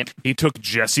 Right. He took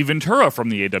Jesse Ventura from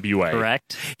the AWA.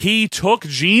 Correct. He took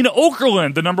Gene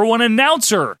Okerlund, the number one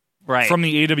announcer, Right. from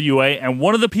the AWA. And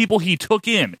one of the people he took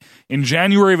in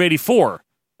January of 84,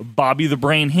 Bobby the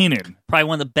Brain Heenan. Probably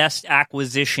one of the best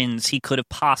acquisitions he could have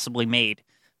possibly made,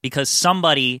 because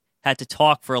somebody had to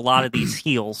talk for a lot of these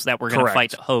heels that were going to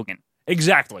Correct. fight Hogan.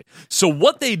 Exactly. So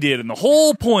what they did, and the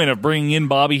whole point of bringing in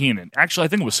Bobby Heenan, actually I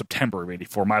think it was September of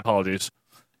 84, my apologies.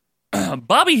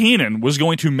 Bobby Heenan was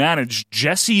going to manage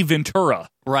Jesse Ventura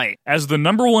Right. as the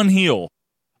number one heel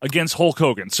against Hulk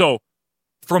Hogan. So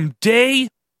from day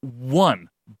one,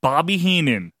 Bobby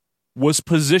Heenan was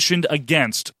positioned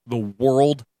against the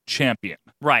world champion.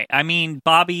 Right. I mean,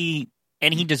 Bobby,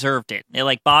 and he deserved it.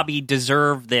 Like, Bobby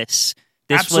deserved this.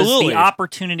 This was Absolutely. the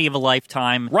opportunity of a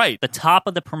lifetime. Right. The top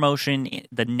of the promotion,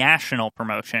 the national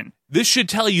promotion. This should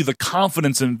tell you the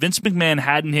confidence that Vince McMahon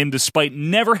had in him despite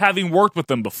never having worked with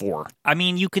them before. I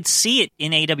mean, you could see it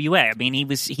in AWA. I mean,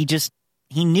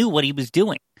 he knew what he was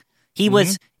doing. He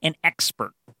was an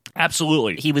expert.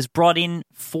 Absolutely. He was brought in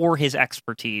for his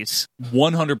expertise.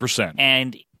 100%.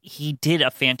 And he did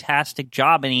a fantastic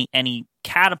job, and he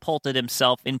catapulted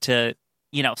himself into,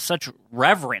 such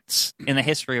reverence in the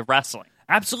history of wrestling.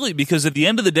 Absolutely, because at the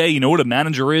end of the day, you know what a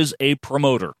manager is? A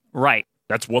promoter. Right.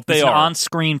 That's what they He's are. an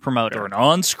on-screen promoter. They're an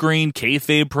on-screen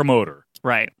kayfabe promoter.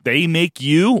 Right. They make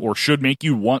you, or should make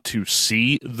you, want to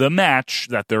see the match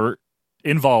that they're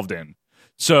involved in.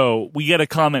 So we get a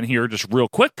comment here just real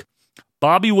quick.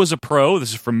 Bobby was a pro, this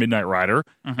is from Midnight Rider,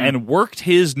 and worked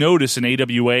his notice in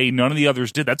AWA. None of the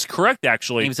others did. That's correct,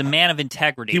 actually. He was a man of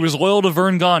integrity. He was loyal to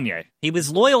Vern Gagne. He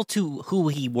was loyal to who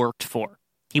he worked for.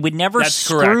 He would never That's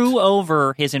screw correct.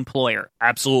 over his employer.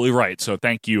 Absolutely right. So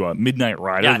thank you, Midnight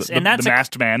Rider, Yes, the, and that's the a-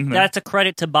 masked man. That's a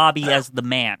credit to Bobby as the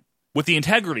man. With the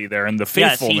integrity there and the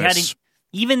Yes, faithfulness. he had.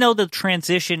 Even though the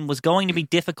transition was going to be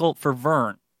difficult for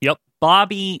Vern, Yep.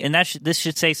 Bobby, and this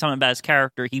should say something about his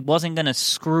character. He wasn't going to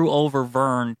screw over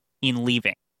Vern in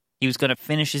leaving. He was going to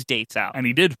finish his dates out. And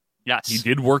he did. Yes, He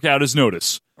did work out his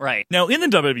notice. Right. Now, in the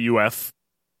WWF,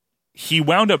 he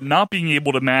wound up not being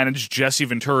able to manage Jesse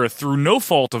Ventura through no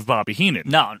fault of Bobby Heenan.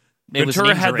 No. It was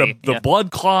Ventura an had injury. the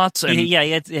blood clots and he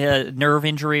had a nerve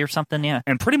injury or something. Yeah,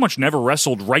 and pretty much never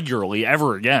wrestled regularly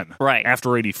ever again. Right.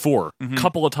 After 84. Mhm.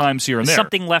 Couple of times here and there.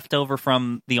 something left over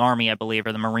from the Army, I believe,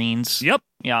 or the Marines. Yep.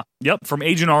 Yeah. Yep. From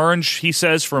Agent Orange, he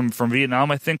says, from Vietnam,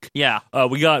 I think. Yeah.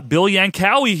 We got Bill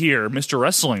Yankowie here, Mr.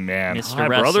 Wrestling Man. Mr. Hi,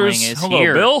 Wrestling brothers. is Hello,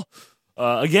 here. Bill.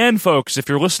 Again, folks, if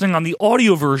you're listening on the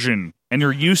audio version and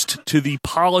you're used to the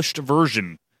polished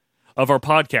version of our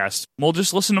podcast, well,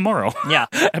 just listen tomorrow. Yeah.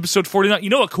 Episode 49. You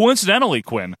know what? Coincidentally,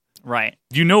 Quinn, Right.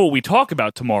 you know what we talk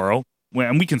about tomorrow,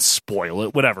 and we can spoil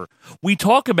it, whatever. We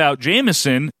talk about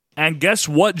Jameson, and guess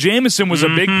what Jameson was a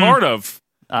big part of?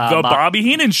 The Bobby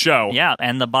Heenan show. Yeah,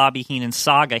 and the Bobby Heenan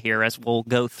saga here, as we'll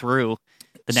go through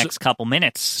the next couple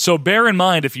minutes. So bear in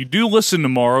mind, if you do listen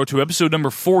tomorrow to episode number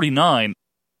 49,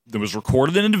 that was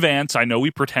recorded in advance. I know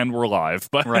we pretend we're live,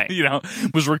 but Right.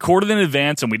 it was recorded in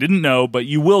advance and we didn't know, but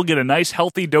you will get a nice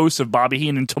healthy dose of Bobby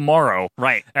Heenan tomorrow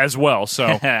Right. as well.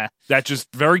 So that's just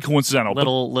very coincidental.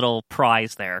 Little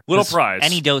prize there. Little 'Cause prize.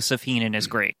 Any dose of Heenan is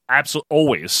great. Absolutely,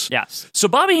 always. Yes. So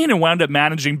Bobby Heenan wound up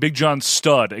managing Big John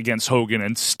Studd against Hogan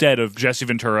instead of Jesse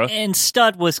Ventura. And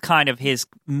Studd was kind of his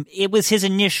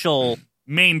initial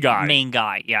Main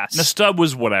guy. Yes. Now, Studd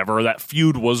was whatever. That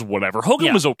feud was whatever. Hogan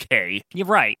Yeah. was okay. You're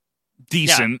right.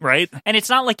 Decent, right? And it's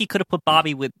not like he could have put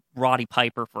Bobby with Roddy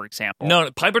Piper, for example. No,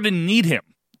 Piper didn't need him.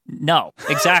 No,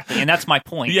 exactly. And that's my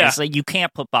point. Yeah. Is that you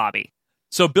can't put Bobby.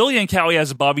 So Bill Yankowie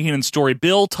has a Bobby Heenan story.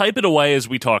 Bill, type it away as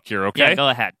we talk here, okay? Yeah, go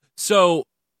ahead. So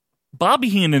Bobby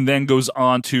Heenan then goes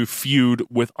on to feud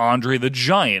with Andre the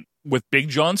Giant, with Big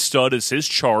John Studd as his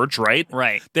charge, right?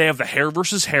 Right. They have the hair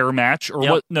versus hair match, or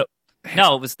Yep. what? No,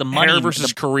 No, it was the money hair versus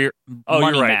the career. Oh,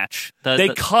 money you're right. match. They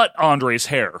cut Andre's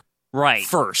hair right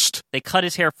first. They cut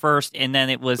his hair first, and then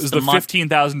it was, It was the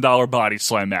 $15,000 body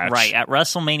slam match, right at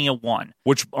WrestleMania 1,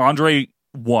 which Andre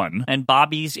won. and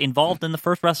Bobby's involved in the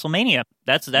first WrestleMania.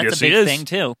 That's Yes, a he big is. thing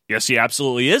too. Yes, he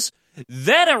absolutely is.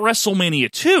 Then at WrestleMania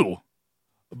 2,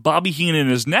 Bobby Heenan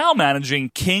is now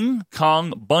managing King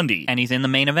Kong Bundy. And he's in the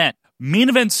main event. Main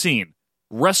event scene,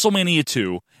 WrestleMania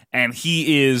 2, and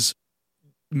he is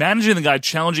managing the guy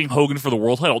challenging Hogan for the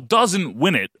world title. Doesn't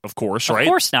win it, of course, right? Of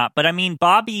course not. But I mean,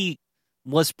 Bobby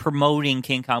was promoting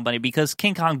King Kong Bundy because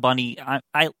King Kong Bundy,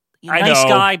 nice know.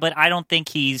 guy, but I don't think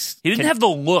He didn't have the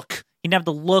look. He didn't have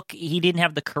the look. He didn't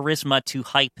have the charisma to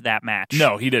hype that match.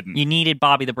 No, he didn't. You needed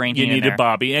Bobby the Brain You Heenan needed there.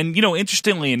 Bobby. And,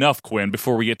 interestingly enough, Quinn,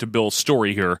 before we get to Bill's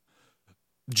story here,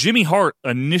 Jimmy Hart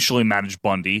initially managed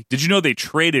Bundy. Did you know they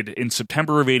traded in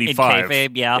September of 85? In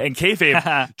kayfabe, yeah. In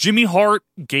kayfabe, Jimmy Hart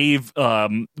gave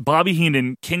Bobby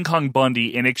Heenan King Kong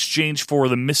Bundy in exchange for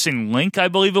the missing link, I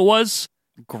believe it was.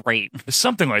 Great.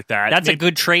 Something like that. That's a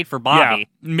good trade for Bobby. Yeah,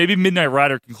 maybe Midnight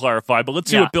Rider can clarify, but let's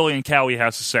see Yeah. what Billy and Cowie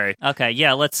has to say. Okay,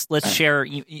 yeah, let's share.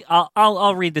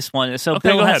 I'll read this one. So Okay,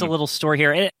 Bill go has ahead. a little story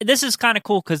here. This is kind of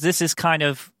cool because this is kind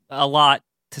of a lot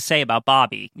to say about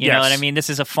Bobby. You know Yes. what I mean? This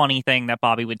is a funny thing that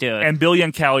Bobby would do. And Bill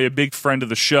Yankowie, a big friend of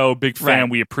the show, big fan. Right.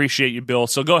 We appreciate you, Bill.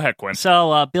 So go ahead, Quinn.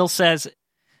 So Bill says,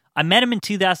 I met him in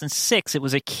 2006. It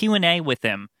was a Q&A with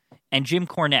him and Jim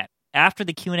Cornette. After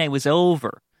the Q&A was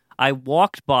over, I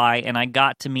walked by and I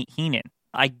got to meet Heenan.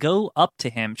 I go up to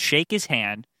him, shake his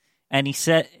hand, and he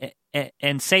said,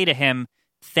 and say to him,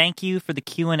 "Thank you for the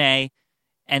Q&A,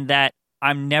 and that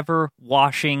I'm never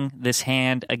washing this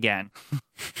hand again."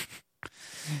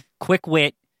 Quick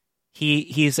wit.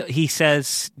 He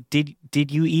says, "Did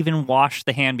you even wash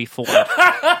the hand before?"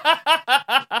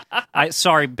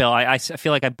 Sorry, Bill. I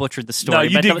feel like I butchered the story. No,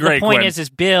 you but did great, The point Quinn. is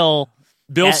Bill.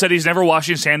 Bill said he's never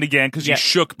washing his hand again because Yeah, he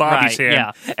shook Bobby's right,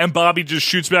 hand. And Bobby just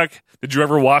shoots back, "Did you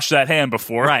ever wash that hand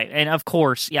before?" Right, and of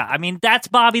course, yeah. I mean, that's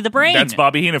Bobby the Brain. That's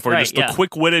Bobby Heenan for you. Right, Just the yeah.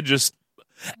 quick-witted, just...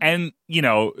 And,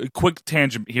 quick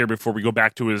tangent here before we go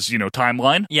back to his,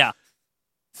 timeline. Yeah.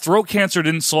 Throat cancer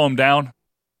didn't slow him down.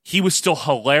 He was still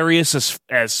hilarious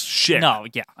as shit. No,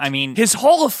 yeah. I mean, His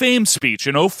Hall of Fame speech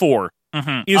in 04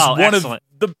 is one excellent.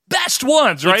 of the best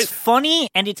ones, right? It's funny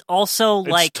and it's also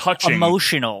like touching.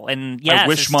 emotional. And yes, I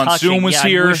wish it's Monsoon touching. was Yeah,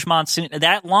 here. I wish Monsoon.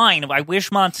 That line of "I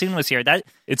wish Monsoon was here."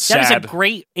 It's that is sad. a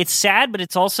great. It's sad, but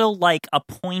it's also like a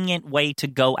poignant way to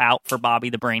go out for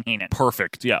Bobby the Brain Heenan.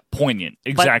 Perfect. Yeah, poignant.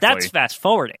 Exactly. But that's fast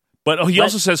forwarding. But he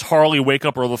also says, "Harley, wake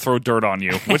up or they'll throw dirt on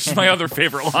you," which is my other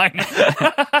favorite line.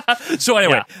 So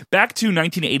anyway, back to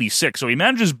 1986. So he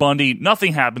manages Bundy.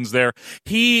 Nothing happens there.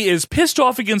 He is pissed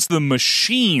off against the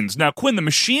Machines. Now, Quinn, the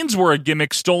Machines were a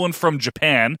gimmick stolen from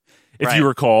Japan, if Right. you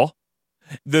recall.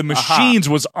 The Machines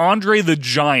was Andre the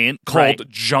Giant, called Right.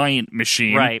 Giant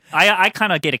Machine. Right. I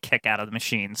kind of get a kick out of the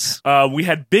Machines. We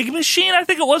had Big Machine, I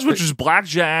think it was, which was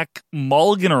Blackjack,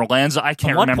 Mulligan, or Lanza. I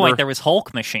can't At one remember. point, there was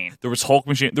Hulk Machine. There was Hulk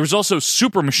Machine. There was also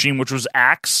Super Machine, which was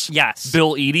Axe. Yes.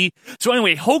 Bill Eadie. So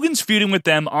anyway, Hogan's feuding with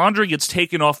them. Andre gets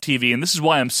taken off TV, and this is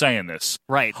why I'm saying this.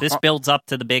 Right. This builds up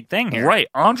to the big thing here. Right.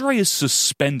 Andre is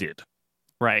suspended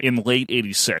Right. in late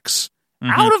 86.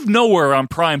 Mm-hmm. Out of nowhere on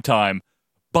primetime,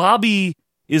 Bobby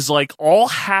is like all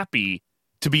happy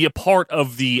to be a part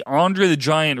of the Andre the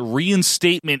Giant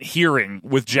reinstatement hearing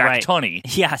with Jack Right. Tunney.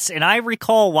 Yes, and I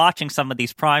recall watching some of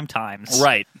these prime times.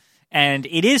 Right. And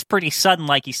it is pretty sudden,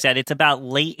 like you said. It's about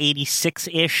late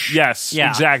 86-ish. Yes, Yeah.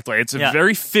 exactly. It's Yeah.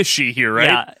 very fishy here, right?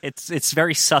 Yeah, it's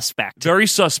very suspect. Very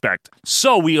suspect.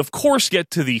 So we, of course, get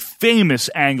to the famous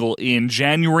angle in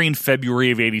January and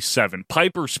February of 87.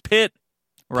 Piper's Pit.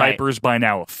 Right. Piper's by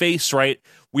now a face, right?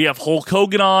 We have Hulk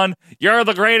Hogan on. You're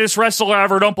the greatest wrestler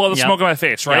ever. Don't blow the Yep. smoke on my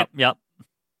face, right? Yep.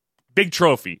 Big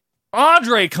trophy.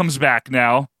 Andre comes back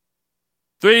now.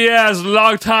 3 years,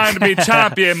 long time to be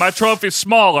champion. My trophy's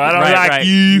smaller. I don't like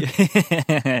you.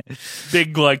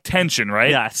 Big, like, tension, right?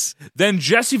 Yes. Then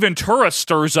Jesse Ventura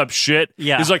stirs up shit.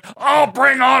 Yeah. He's like, "I'll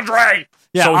bring Andre."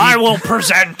 Yeah, So I will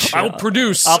present. I will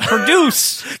produce. I'll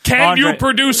produce. Can Andre- you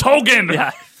produce Hogan?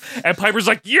 Yeah. And Piper's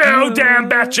like, "You damn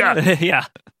betcha." Yeah.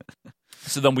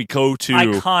 So then we go to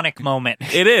Iconic moment.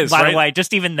 It is, By right? the way,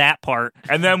 just even that part.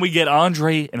 And then we get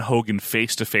Andre and Hogan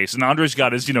face to face. And Andre's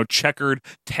got his, checkered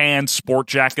tan sport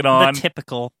jacket on. The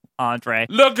typical Andre.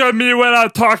 Look at me when I'm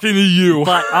talking to you.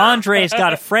 But Andre's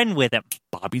got a friend with him.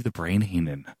 Bobby the Brain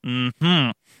Heenan.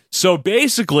 Mm-hmm. So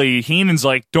basically, Heenan's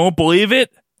like, "Don't believe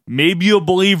it? Maybe you'll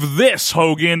believe this,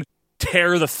 Hogan.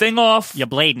 Tear the thing off. You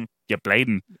blading. You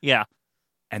blading." Yeah.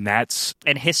 And that's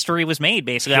And history was made,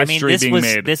 basically. History being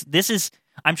this made. this is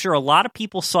I'm sure a lot of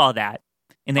people saw that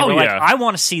and they Oh, were like, yeah. I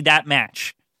want to see that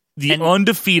match. the And-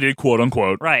 undefeated, quote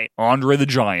unquote, Right. Andre the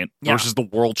Giant Yeah. versus the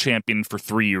world champion for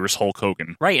 3 years, Hulk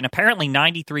Hogan. Right, and apparently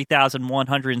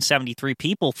 93,173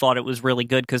 people thought it was really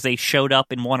good because they showed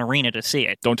up in one arena to see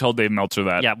it. Don't tell Dave Meltzer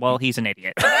that. Yeah, well, he's an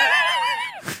idiot.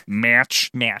 Match.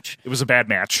 Match. It was a bad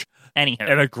match. Anywho.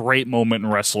 And a great moment in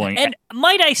wrestling. And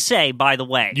might I say, by the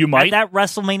way, You might. at that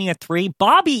WrestleMania 3,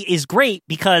 Bobby is great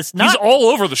because he's all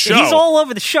over the show. He's all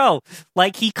over the show.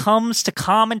 Like, he comes to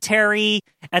commentary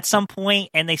at some point,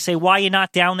 and they say, "Why you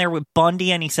not down there with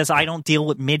Bundy?" And he says, "I don't deal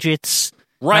with midgets."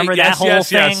 Right, Remember yes, that whole yes,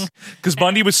 thing? yes. Because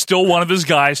Bundy was still one of his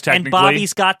guys, technically. And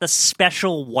Bobby's got the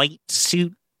special white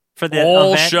suit for the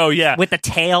All event, show, yeah. with the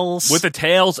tails. With the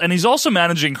tails, and he's also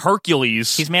managing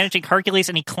Hercules. He's managing Hercules,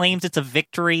 and he claims it's a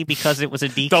victory because it was a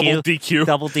DQ. Double DQ.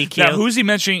 Double DQ. Now, who's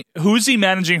he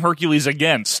managing Hercules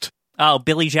against? Oh,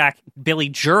 Billy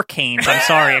Jerkhanes. I'm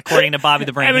sorry, according to Bobby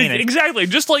the Brain And Heenan. exactly,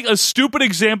 just like a stupid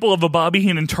example of a Bobby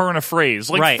Heenan turn of phrase,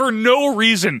 like Right. for no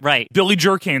reason. Right. Billy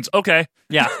Jerkhanes. Okay,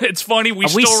 Yeah. it's funny. We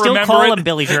We still still remember call it. him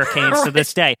Billy Jerkhanes to Right.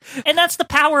 this day, and that's the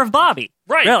power of Bobby.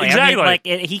 Right, Really, exactly. I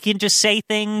mean, he can just say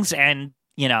things, and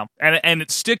and it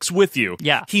sticks with you.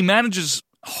 Yeah. he manages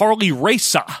Harley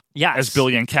Racer. Yes. as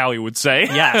Billy and Callie would say.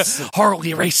 Yes.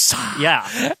 Harley Racer.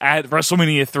 Yeah. At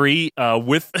WrestleMania 3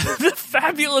 with the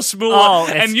fabulous Moolah.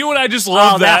 it's- And you and I just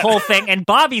love that whole thing. And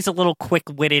Bobby's a little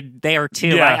quick-witted there too.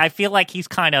 Yeah. I feel like he's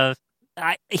kind of.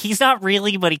 He's not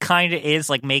really, but he kind of is,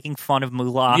 like making fun of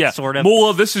Moolah, Yeah, sort of.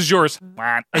 Moolah, this is yours.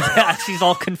 Yeah, she's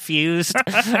all confused.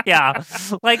 Yeah.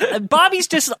 Like, Bobby's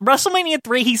just, WrestleMania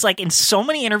 3, he's like in so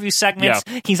many interview segments.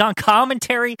 Yep. He's on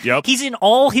commentary. Yep. He's in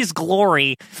all his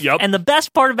glory. Yep. And the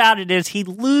best part about it is he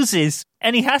loses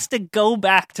and he has to go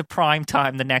back to prime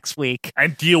time the next week.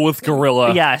 And deal with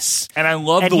Gorilla. Yes. And I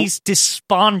love And he's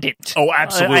despondent. Oh,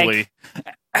 absolutely.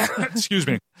 Like, Excuse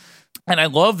me. And I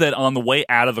love that on the way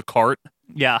out of the cart,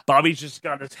 yeah. Bobby's just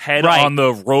got his head Right. on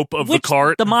the rope of Which the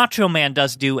cart. the Macho Man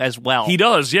does do as well. He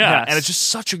does, yeah. Yes. And it's just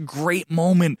such a great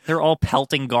moment. They're all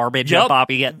pelting garbage Yep. at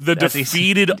Bobby. The as he's-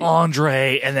 defeated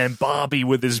Andre and then Bobby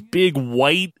with his big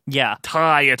white Yeah.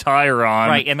 tie attire on.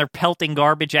 Right, and they're pelting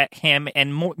garbage at him,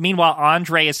 and meanwhile,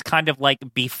 Andre is kind of like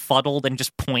befuddled and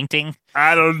just pointing.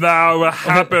 I don't know what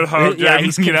happened, Hogan. Yeah,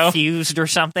 he's you know? confused or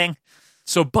something.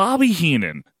 So Bobby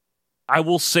Heenan, I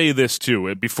will say this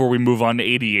too before we move on to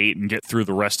 88 and get through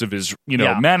the rest of his,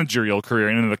 Yeah. managerial career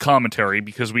and into the commentary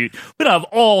because we don't have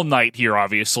all night here,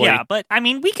 obviously. Yeah, but I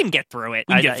mean, we can get through it.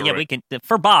 We can get through yeah, it. we can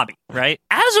for Bobby, right?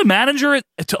 As a manager,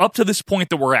 up to this point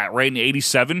that we're at, right in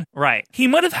 87, Right, he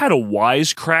might have had a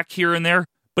wisecrack here and there,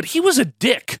 but he was a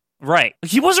dick. right.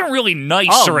 He wasn't really nice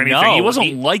Oh, or anything. no. He wasn't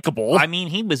He- likable. I mean,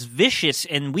 he was vicious,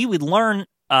 and we would learn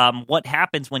what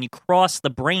happens when you cross the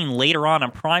brain later on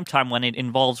primetime when it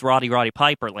involves Roddy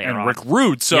Piper later and on. Rick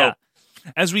Rude. So Yeah.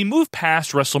 As we move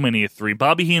past WrestleMania 3,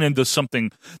 Bobby Heenan does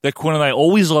something that Quinn and I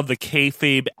always love the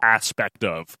kayfabe aspect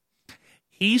of.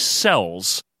 He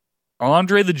sells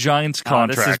Andre the Giant's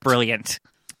contract this is brilliant.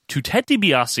 to Ted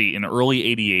DiBiase in early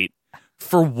 88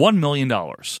 for $1 million.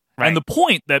 Right. And the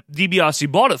point that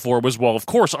DiBiase bought it for was, well, of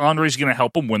course, Andre's going to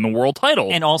help him win the world title.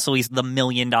 And also, he's the $1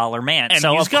 million man. And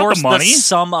so, he's of got course, the money.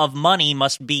 sum of money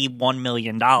must be $1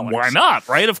 million. Why not,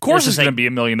 right? Of course This it's is going to be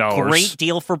 $1 million. Great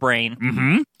deal for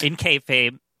Brain in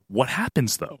kayfabe. What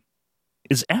happens, though,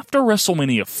 is after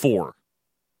WrestleMania 4,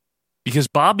 because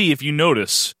Bobby, if you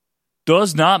notice,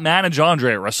 does not manage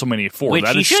Andre at WrestleMania 4. Which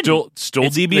That he is shouldn't. still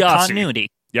It's DiBiase. the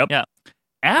continuity. Yep. Yeah.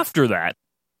 After that,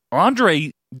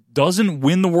 Andre doesn't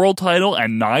win the world title,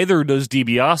 and neither does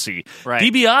DiBiase. Right.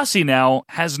 DiBiase now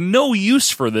has no use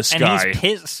for this And guy. he's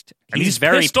pissed. And he's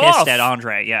very pissed pissed off. at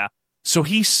Andre, yeah. So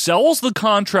he sells the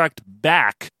contract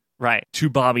back Right. to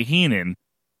Bobby Heenan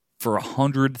for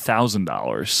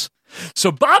 $100,000.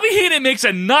 So Bobby Heenan makes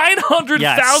a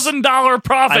 $900,000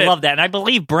 profit. I love that. And I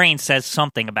believe Brain says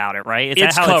something about it, right? Is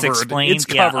It's that how covered. it's explained? It's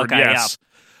covered, Yeah, okay, yes.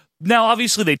 Now,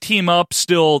 obviously, they team up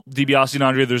still, DiBiase and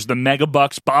Andre. There's the Mega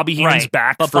Bucks. Bobby yeah. Heenan's Right.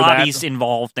 back but for Bobby's that.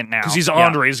 involved in now. Because he's Yeah.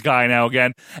 Andre's guy now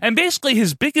again. And basically,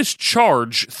 his biggest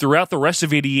charge throughout the rest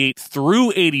of 88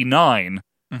 through 89,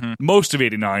 most of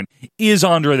 89, is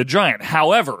Andre the Giant.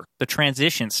 However, The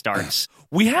transition starts.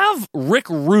 we have Rick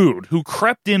Rude, who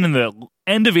crept in the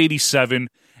end of 87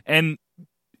 and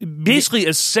basically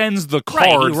ascends the Right,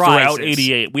 he card throughout rises.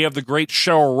 88. We have the great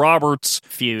Cheryl Roberts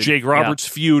Feud. Jake Roberts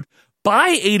feud. By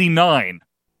 89,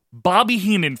 Bobby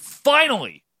Heenan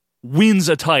finally wins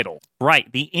a title.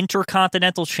 Right. The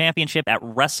Intercontinental Championship at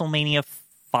WrestleMania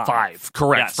 5.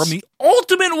 Correct. Yes. From the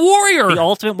Ultimate Warrior. The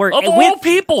Ultimate Warrior. Of And all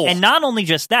people. And not only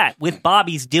just that, with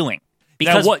Bobby's doing.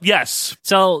 Because now what? Yes.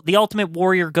 So the Ultimate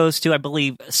Warrior goes to, I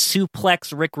believe,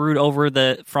 suplex Rick Rude over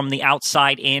from the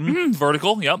outside in.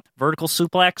 Vertical, yep. Vertical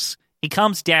suplex. He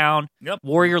comes down. Yep.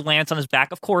 Warrior lands on his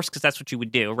back, of course, because that's what you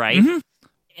would do, right?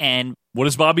 And What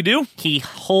does Bobby do? he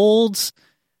holds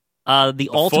the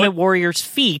Ultimate foot? Warrior's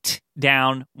feet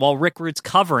down while Rick Rude's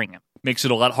covering him. Makes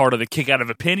it a lot harder to kick out of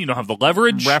a pin. You don't have the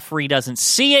leverage. Referee doesn't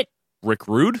see it. Rick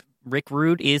Rude. Rick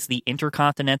Rude is the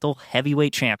Intercontinental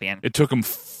Heavyweight Champion. It took him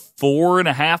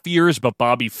 4.5 years, but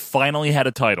Bobby finally had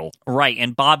a title. Right,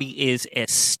 and Bobby is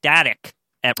ecstatic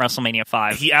at WrestleMania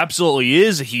 5. He absolutely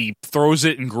is. He throws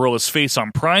it in Gorilla's face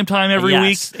on primetime every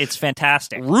week. It's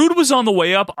fantastic. Rude was on the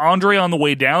way up, Andre on the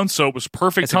way down, so it was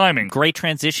perfect timing. Great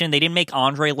transition. They didn't make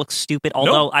Andre look stupid,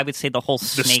 although I would say the whole The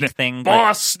snake thing.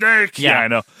 Boss Snake! Yeah. Yeah, I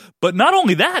know. But not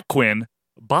only that, Quinn,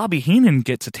 Bobby Heenan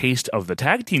gets a taste of the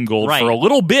tag team gold Right. for a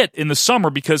little bit in the summer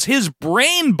because his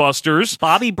Brain Busters.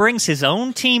 Bobby brings his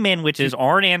own team in, which is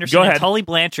Arn Anderson Go and ahead. Tully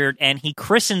Blanchard, and he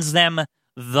christens them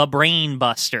the Brain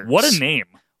Busters. What a name.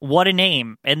 What a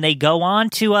name. And they go on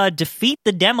to defeat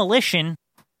the Demolition,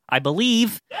 I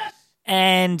believe,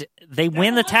 and they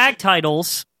win the tag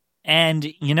titles. And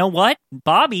you know what?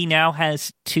 Bobby now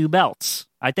has 2 belts,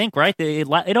 I think, right?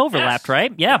 It overlapped,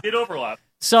 right? Yeah. It overlapped.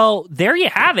 So there you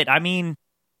have it. I mean,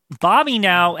 Bobby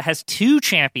now has 2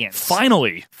 champions.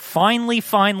 Finally.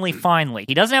 Finally.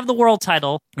 He doesn't have the world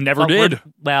title. Never but did.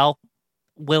 Well,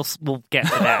 we'll get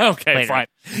to that. Okay, later. fine.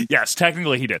 Yes,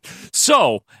 technically he did.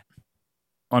 So,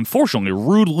 unfortunately,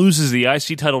 Rude loses the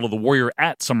IC title to the Warrior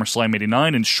at SummerSlam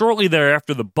 89, and shortly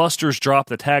thereafter, the Busters drop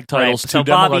the tag titles Right. to So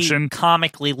Demolition. Bobby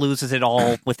comically loses it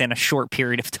all within a short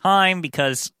period of time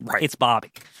because it's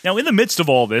Bobby. Now, in the midst of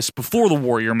all this, before the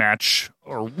Warrior match,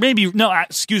 or maybe, no,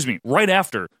 excuse me, right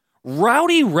after,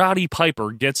 Rowdy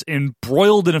Piper gets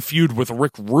embroiled in a feud with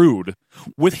Rick Rude,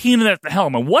 with Heenan at the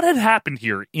helm. And what had happened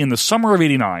here in the summer of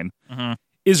 89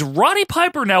 is Roddy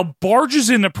Piper now barges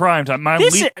into primetime, my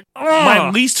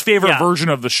least favorite version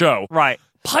of the show. Right.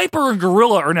 Piper and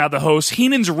Gorilla are now the hosts.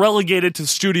 Heenan's relegated to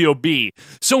Studio B.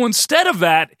 So instead of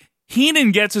that,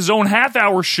 Heenan gets his own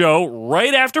half-hour show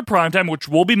right after primetime, which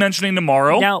we'll be mentioning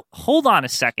tomorrow. Now, hold on a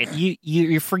second.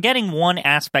 You're forgetting one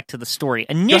aspect to the story.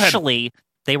 Initially,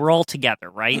 they were all together,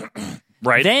 right?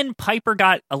 Right. Then Piper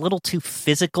got a little too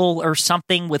physical or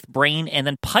something with Brain, and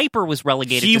then Piper was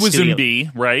relegated He to was Studio. in B,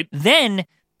 right? Then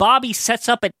Bobby sets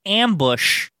up an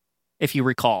ambush, if you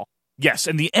recall. Yes,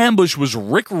 and the ambush was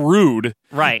Rick Rude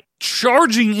Right.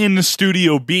 charging into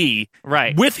Studio B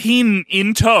Right. with Heenan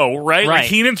in tow, right? Like Right.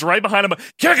 Heenan's right behind him.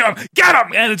 Kick him! Get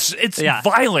him! And it's Yeah.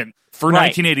 violent for Right.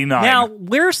 1989. Now,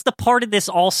 where's the part of this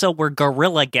also where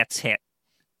Gorilla gets hit?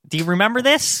 Do you remember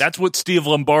this? That's what Steve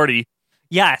Lombardi...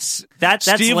 Yes, that's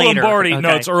Steve later. Lombardi, no,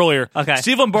 Okay. it's earlier. Okay.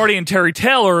 Steve Lombardi and Terry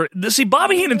Taylor. See,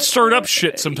 Bobby Heenan stirred up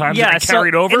shit sometimes and it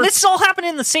carried over. And this all happened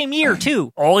in the same year,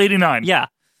 too. All 89. Yeah.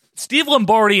 Steve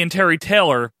Lombardi and Terry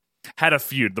Taylor had a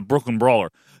feud, the Brooklyn Brawler.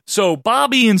 So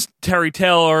Bobby and Terry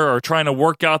Taylor are trying to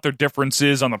work out their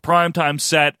differences on the primetime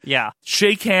set. Yeah.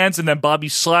 Shake hands, and then Bobby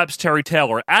slaps Terry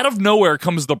Taylor. Out of nowhere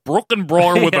comes the Brooklyn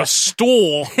Brawler with a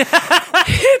stool.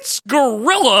 Hits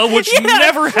Gorilla, which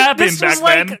never happened this back was,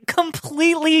 like, then.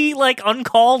 Completely, like,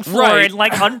 uncalled for Right. and,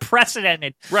 like,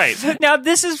 unprecedented. Right. Now,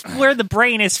 this is where the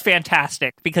brain is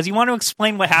fantastic, because you want to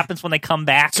explain what happens when they come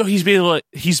back. So he's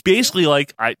basically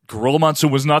like, Gorilla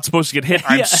Monsoon was not supposed to get hit.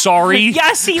 I'm Yeah. sorry.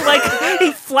 Yes, he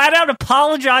flat out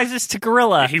apologizes to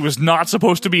Gorilla. He was not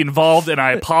supposed to be involved, and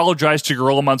I apologize to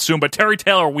Gorilla Monsoon. But Terry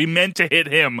Taylor, we meant to hit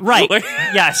him. Right. Like-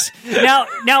 Yes. Now,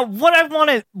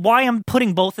 why I'm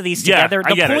putting both of these Yeah, together. I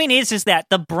The get point is that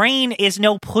the brain is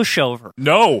no pushover.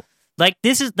 No. Like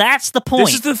that's the point.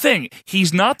 This is the thing.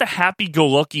 He's not the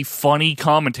happy-go-lucky, funny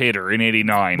commentator in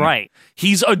 '89. Right.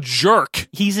 He's a jerk.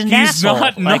 He's an He's asshole.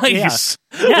 not Like, nice.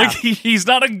 yeah. Like he's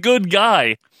not a good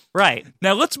guy. Right.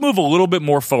 Now let's move a little bit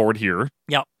more forward here.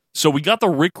 Yep. So we got the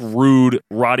Rick Rude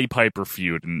Roddy Piper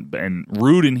feud, and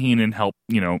Rude and Heenan help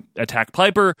attack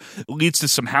Piper. Leads to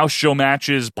some house show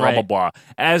matches. Blah blah blah.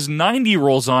 As 90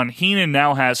 rolls on, Heenan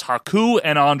now has Haku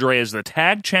and Andre as the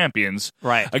tag champions.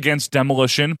 Right. Against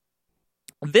Demolition.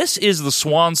 This is the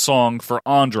swan song for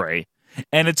Andre,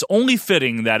 and it's only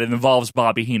fitting that it involves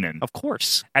Bobby Heenan. Of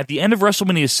course. At the end of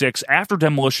WrestleMania 6, after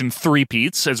Demolition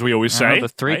three-peats, as we always say. The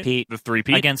three-peat. Right? The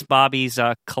three-peat. Against Bobby's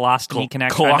colostomy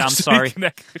connection. Colostomy I'm sorry.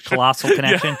 connection. Colossal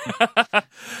connection.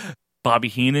 Bobby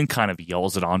Heenan kind of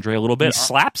yells at Andre a little bit. He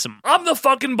slaps him. I'm the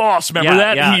fucking boss. Remember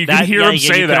that? Yeah, You can hear him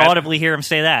say you that. can audibly hear him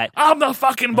say that. I'm the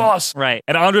fucking boss. Right.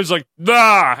 And Andre's like,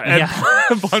 nah,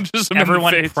 and punches him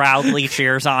Everyone in the face. proudly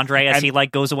cheers Andre as And- he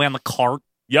goes away on the cart.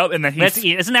 Yep, and then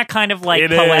Isn't that kind of like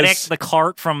It poetic? is. The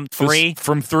cart from 3.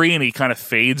 From 3, and he kind of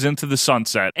fades into the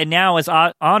sunset. And now, as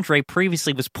Andre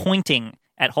previously was pointing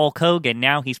at Hulk Hogan,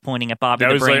 now he's pointing at Bobby Now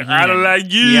the he's Brain like, I don't Heenan.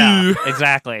 like you. Yeah,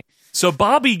 exactly. So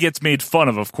Bobby gets made fun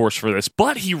of course, for this,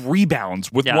 but he rebounds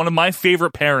with Yeah. one of my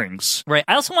favorite pairings. Right.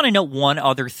 I also want to note one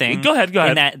other thing. Go ahead.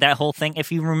 In that whole thing.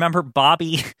 If you remember,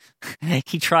 Bobby,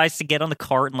 he tries to get on the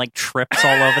cart and like trips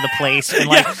all over the place. And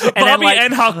like, Yeah, and then, Bobby like,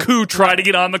 and Haku try to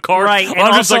get on the cart. Right. And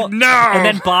I'm just also- like, no. And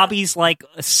then Bobby's like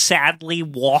sadly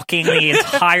walking the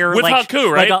entire With like Haku,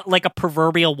 right? like a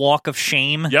proverbial walk of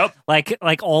shame. Yep. Like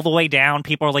all the way down.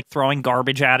 People are like throwing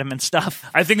garbage at him and stuff.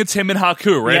 I think it's him and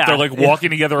Haku, right? Yeah. They're like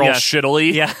walking together all Yeah.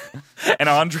 shittily. Yeah. And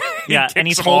Andre, Yeah, kicks and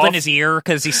he's him holding off. his ear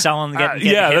because he's selling getting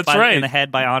yeah, hit that's right. in the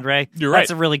head by Andre. You're That's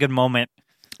right. a really good moment.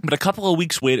 But a couple of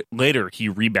weeks later, he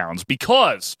rebounds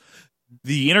because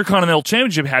the Intercontinental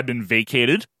Championship had been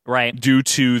vacated, right, due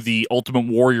to the Ultimate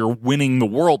Warrior winning the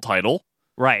world title.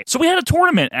 Right. So we had a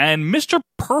tournament, and Mr.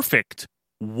 Perfect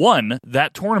won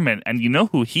that tournament. And you know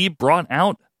who he brought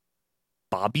out?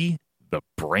 Bobby the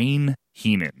Brain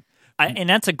Heenan. And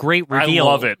that's a great reveal. I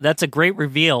love it. That's a great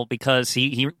reveal because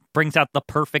he brings out the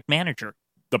perfect manager.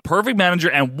 The perfect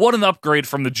manager, and what an upgrade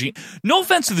from the Genius. No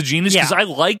offense to the Genius, because I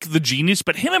like the Genius,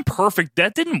 but him and Perfect,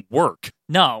 that didn't work.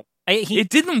 No. It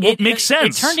didn't make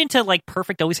sense. It turned into like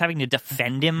Perfect always having to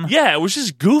defend him. Yeah, it was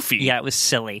just goofy. Yeah, it was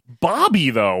silly. Bobby,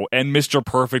 though, and Mr.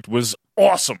 Perfect was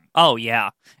awesome. Oh, yeah.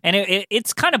 And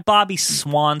it's kind of Bobby's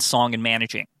swan song in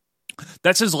managing.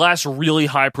 That's his last really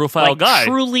high-profile Like guy.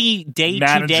 truly day to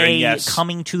Managing, day yes.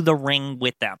 coming to the ring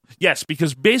with them. Yes,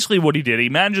 because basically what he did, he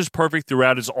manages Perfect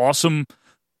throughout his awesome...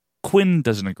 Quinn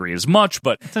doesn't agree as much,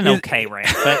 but... It's an okay reign.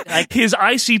 But like, his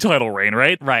IC title reign,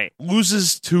 right? Right.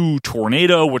 Loses to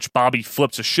Tornado, which Bobby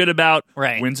flips a shit about.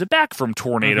 Right. Wins it back from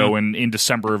Tornado in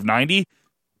December of 90.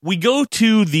 We go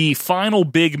to the final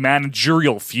big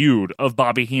managerial feud of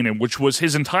Bobby Heenan, which was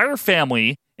his entire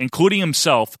family, including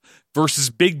himself, versus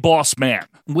Big Boss Man.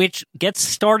 which gets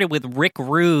started with Rick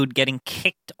Rude getting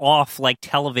kicked off like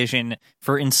television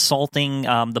for insulting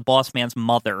the boss man's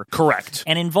mother. Correct.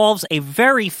 And involves a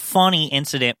very funny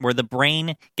incident where the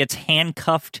Brain gets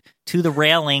handcuffed to the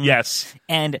railing. Yes.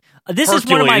 And this is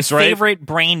one of my Hercules, right? favorite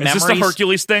Brain Is memories. this the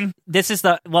Hercules thing? This is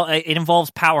it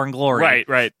involves Power and Glory. Right,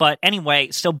 right. But anyway,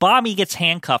 so Bobby gets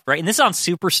handcuffed, right? And this is on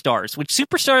Superstars, which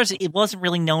Superstars, it wasn't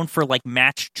really known for like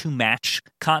match-to-match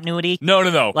continuity. No.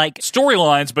 Like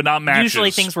storylines, but not matches.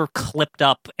 Usually things were clipped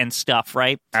up and stuff,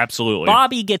 right? Absolutely.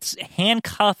 Bobby gets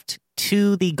handcuffed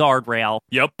to the guardrail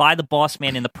Yep. by the boss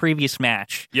man in the previous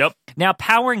match. Yep. Now,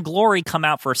 Power and Glory come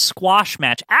out for a squash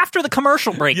match after the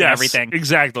commercial break Yes, and everything.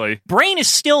 exactly. Brain is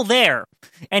still there,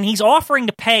 and he's offering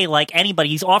to pay like anybody.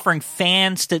 He's offering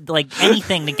fans to like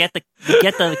anything to get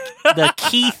the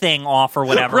key thing off or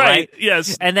whatever, right?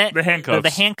 Yes. And then the handcuffs. the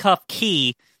handcuff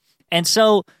key, and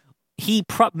so he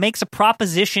makes a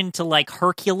proposition to like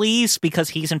Hercules because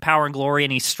he's in Power and Glory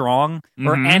and he's strong,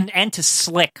 and to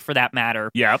Slick for that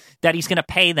matter. Yep. That he's going to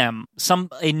pay them some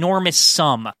enormous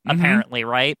sum, apparently,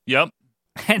 right? Yep.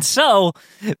 And so,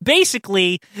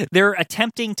 basically, they're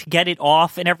attempting to get it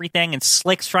off and everything, and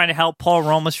Slick's trying to help, Paul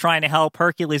Roma's trying to help,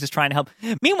 Hercules is trying to help.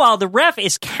 Meanwhile, the ref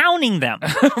is counting them.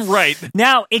 Right.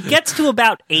 Now, it gets to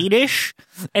about 8-ish,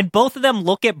 and both of them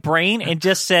look at Brain and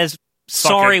just says,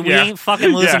 sorry, we ain't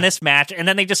fucking losing this match. And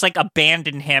then they just, like,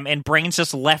 abandon him, and Brain's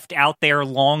just left out there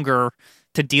longer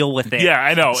to deal with it. Yeah,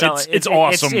 I know. So it's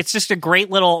awesome. It's just a great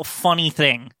little funny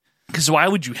thing. Because why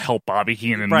would you help Bobby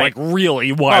Heenan? Like,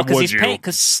 really, why would you?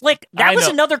 Because Slick, that was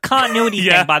another continuity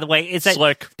thing, by the way, is that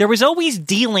Slick. There was always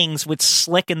dealings with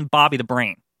Slick and Bobby the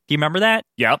Brain. Do you remember that?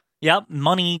 Yep.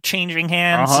 Money changing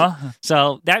hands.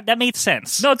 So that made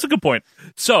sense. No, it's a good point.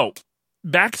 So,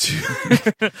 back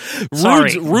to...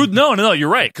 Sorry. Rude, no, you're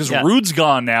right, because Rude's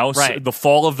gone now, so the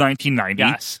fall of 1990.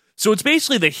 Yes. So it's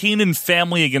basically the Heenan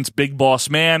family against Big Boss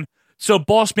Man. So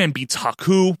Boss Man beats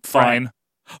Haku, fine. Right.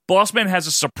 Boss Man has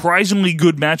a surprisingly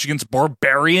good match against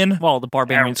Barbarian. Well, the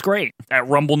Barbarian's great. At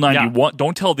Rumble 91.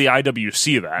 Don't tell the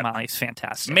IWC that. Well, he's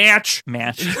fantastic. Match.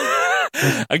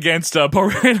 Against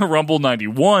Barbarian at Rumble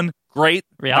 91. Great.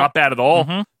 Yep. Not bad at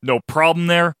all. No problem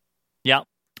there. Yep.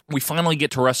 We finally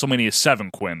get to WrestleMania 7,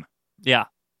 Quinn. Yeah.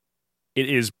 It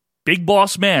is Big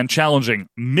Boss Man challenging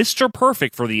Mr.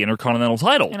 Perfect for the Intercontinental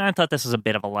title. And I thought this was a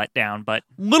bit of a letdown, but...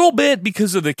 Little bit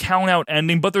because of the count-out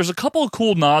ending, but there's a couple of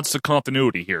cool nods to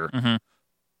continuity here.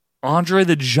 Andre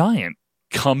the Giant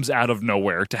comes out of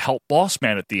nowhere to help Boss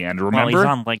Man at the end, remember? Well, he's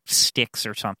on, like, sticks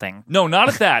or something. No, not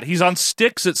at that. He's on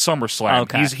sticks at SummerSlam.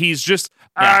 Okay. He's just,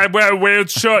 I wear a weird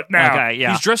shirt now. Okay,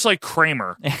 yeah. He's dressed like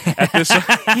Kramer at this.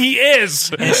 He is.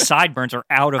 And his sideburns are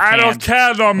out of I hand. don't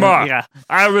care no more. Yeah.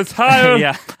 I retire.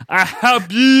 Yeah. I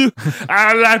help you.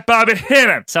 I like Bobby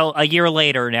Heenan. So a year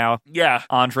later now, yeah,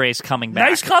 Andre's coming back.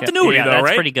 Nice continuity, though, that's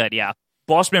right? pretty good, yeah.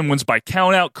 Bossman wins by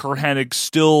countout. Kurt Hennig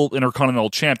still Intercontinental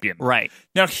Champion. Right.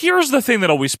 Now, here's the thing that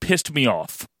always pissed me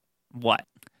off. What?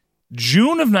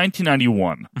 June of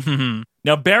 1991.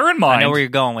 Now, bear in mind... I know where you're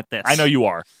going with this. I know you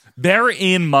are. Bear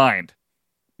in mind,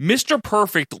 Mr.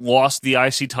 Perfect lost the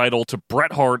IC title to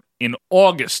Bret Hart in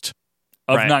August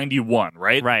of 91,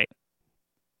 right? Right.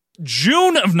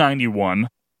 June of 91.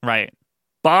 Right.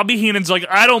 Bobby Heenan's like,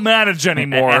 I don't manage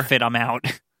anymore. F it, I'm out.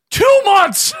 2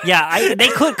 months. Yeah, they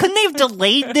couldn't they have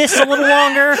delayed this a little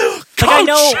longer? Like,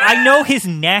 I know his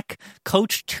neck.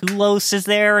 Coach Tulos is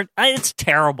there. It's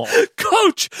terrible.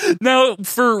 Coach. Now,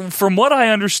 from what I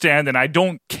understand, and I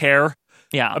don't care.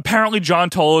 Yeah. Apparently, John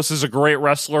Tolos is a great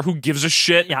wrestler. Who gives a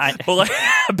shit? Yeah. But like,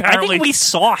 apparently, I think we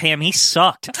saw him. He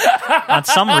sucked on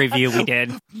some review we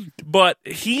did. But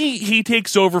he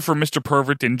takes over for Mr.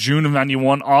 Perfect in June of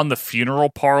 91 on the Funeral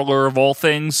Parlor of all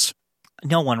things.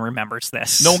 No one remembers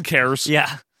this. No one cares.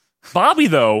 Yeah. Bobby,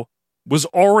 though, was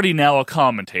already now a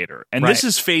commentator. And this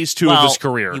is phase 2 of his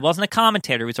career. He wasn't a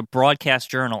commentator. He was a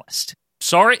broadcast journalist.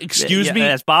 Sorry, excuse me?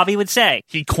 As Bobby would say.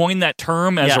 He coined that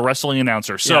term as a wrestling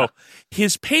announcer. So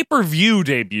his pay-per-view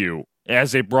debut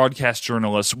as a broadcast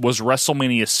journalist was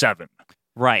WrestleMania 7.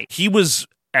 Right. He was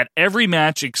at every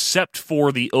match except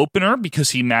for the opener because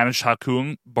he managed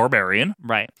Haku Barbarian.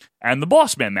 Right. And the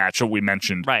Boss Man match that we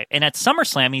mentioned. Right. And at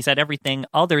SummerSlam, he's at everything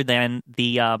other than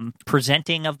the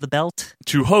presenting of the belt.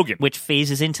 To Hogan. Which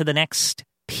phases into the next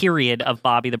period of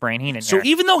Bobby the Brain Heenan. So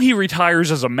even though he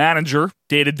retires as a manager,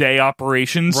 day-to-day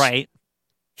operations, right,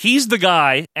 he's the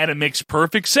guy, and it makes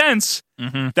perfect sense,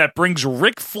 that brings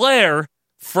Ric Flair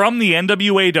from the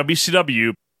NWA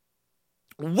WCW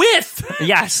with...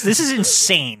 Yes, this is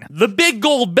insane. The big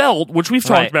gold belt, which we've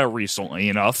talked about recently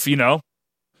enough, you know.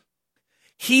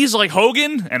 He's like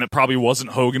Hogan, and it probably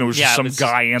wasn't Hogan. It was just some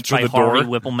guy answering the door. Harvey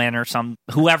Whippleman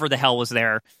or whoever the hell was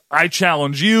there. I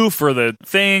challenge you for the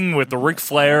thing with the Ric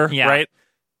Flair, right?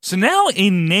 So now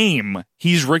in name,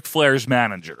 he's Ric Flair's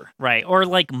manager. Right, or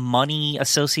like money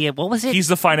associate. What was it? He's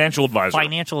the financial advisor.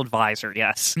 Financial advisor,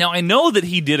 yes. Now, I know that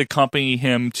he did accompany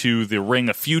him to the ring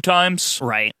a few times.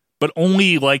 Right. But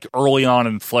only like early on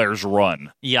in Flair's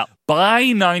run. Yep.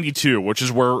 By 92, which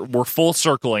is where we're full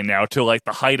circling now to like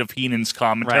the height of Heenan's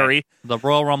commentary. Right. The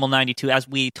Royal Rumble 92, as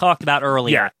we talked about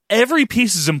earlier. Yeah, every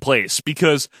piece is in place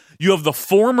because you have the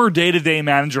former day-to-day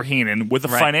manager Heenan with a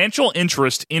financial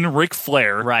interest in Ric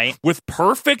Flair. Right. With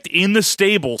Perfect in the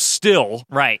stable still.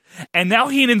 Right. And now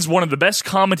Heenan's one of the best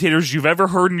commentators you've ever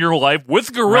heard in your life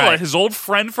with Gorilla, his old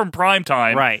friend from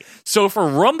Primetime. Right. So for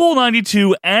Rumble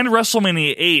 92 and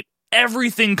WrestleMania 8,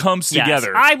 everything comes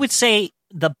together. I would say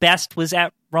the best was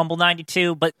at Rumble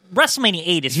 92, but WrestleMania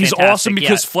 8 is He's fantastic. awesome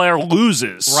because Flair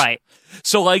loses. Right.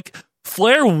 So, like,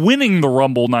 Flair winning the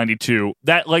Rumble 92,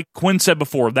 that, like Quinn said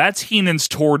before, that's Heenan's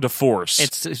tour de force.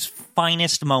 It's his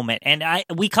finest moment. And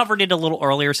we covered it a little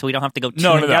earlier, so we don't have to go too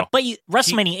No. in depth. But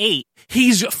WrestleMania 8.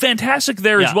 He's fantastic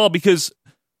there as well, because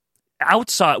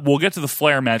outside, we'll get to the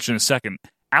Flair match in a second.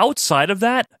 Outside of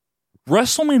that,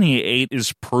 WrestleMania 8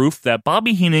 is proof that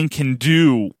Bobby Heenan can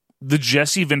do the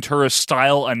Jesse Ventura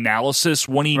style analysis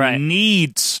when he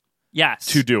needs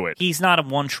to do it. He's not a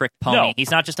one-trick pony. No.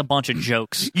 He's not just a bunch of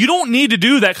jokes. You don't need to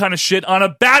do that kind of shit on a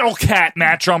Battle Cat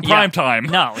match on primetime.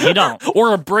 No, you don't.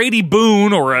 Or a Brady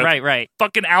Boone or a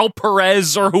fucking Al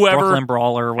Perez or whoever. Brooklyn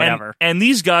Brawler or whatever. And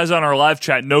these guys on our live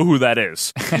chat know who that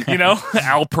is. You know?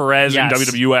 Al Perez in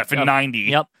WWF in 90.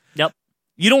 Yep.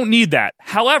 You don't need that.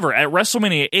 However, at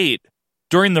WrestleMania 8,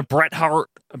 during the Bret Hart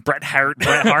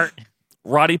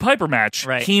Roddy Piper match,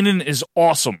 Heenan is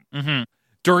awesome. Mm-hmm.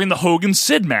 During the Hogan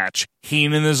Sid match,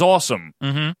 Heenan is awesome.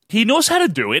 Mm-hmm. He knows how to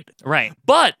do it. Right.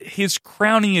 But his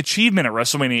crowning achievement at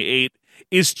WrestleMania 8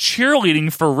 is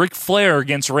cheerleading for Ric Flair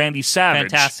against Randy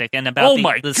Savage. Fantastic. And about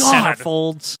the God.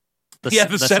 centerfolds. The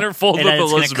centerfolds with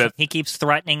Elizabeth. He keeps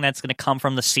threatening that's going to come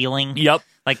from the ceiling. Yep.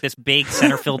 Like this big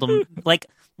centerfold. like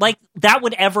that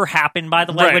would ever happen, by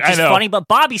the way, Right, which is I know. funny. But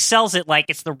Bobby sells it like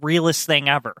it's the realest thing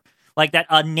ever. Like that,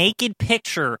 a naked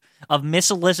picture of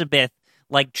Miss Elizabeth,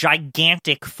 like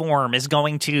gigantic form, is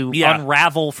going to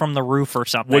unravel from the roof or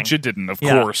something. Which it didn't, of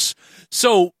course.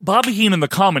 So Bobby Heenan, the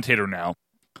commentator now,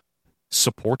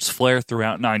 supports Flair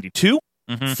throughout 92.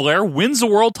 Mm-hmm. Flair wins the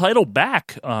world title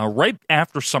back right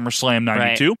after SummerSlam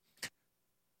 92.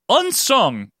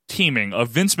 Unsung teaming of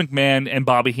Vince McMahon and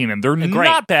Bobby Heenan. They're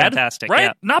not bad. Fantastic. Right?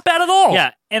 Yeah. Not bad at all.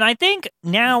 Yeah. And I think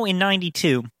now in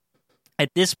 92, at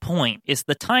this point, is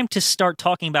the time to start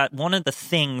talking about one of the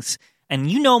things,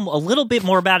 and you know a little bit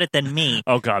more about it than me.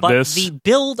 Oh, God, but this. the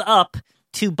build up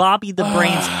to Bobby the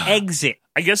Brain's exit.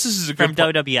 I guess this is a from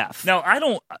good WWF.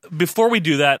 Now, before we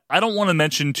do that, I don't want to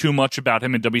mention too much about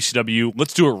him in WCW.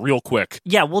 Let's do it real quick.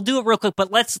 Yeah, we'll do it real quick,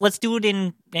 but let's do it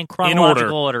in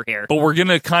chronological order here. But we're going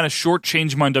to kind of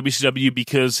shortchange him on WCW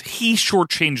because he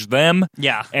shortchanged them.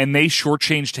 Yeah. And they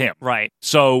shortchanged him. Right.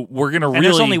 So we're going to really...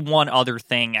 there's only one other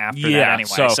thing after that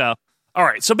anyway. So all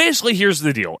right, so basically here's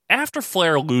the deal. After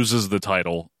Flair loses the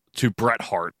title to Bret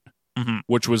Hart,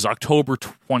 which was October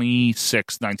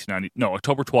 26th, 1990... No,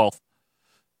 October 12th.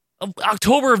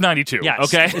 October of 92, yes,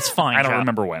 okay? It's fine. I don't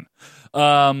remember when.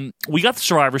 We got the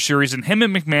Survivor Series, and him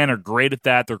and McMahon are great at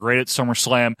that. They're great at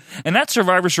SummerSlam. And that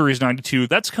Survivor Series 92,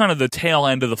 that's kind of the tail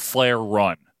end of the Flair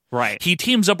run. Right. He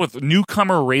teams up with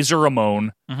newcomer Razor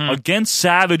Ramon against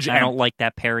Savage. I don't like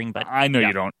that pairing, but... I know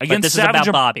you don't. Against but this Savage is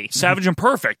about Bobby. Savage and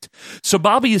Perfect. So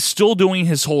Bobby is still doing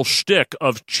his whole shtick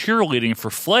of cheerleading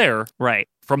for Flair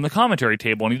from the commentary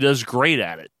table, and he does great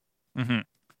at it. Mm-hmm.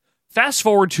 Fast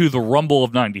forward to the Rumble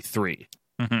of 93.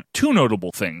 Two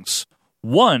notable things.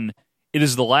 One, it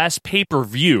is the last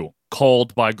pay-per-view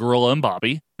called by Gorilla and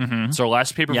Bobby. It's our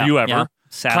last pay-per-view ever. Yeah.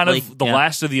 Sadly, kind of the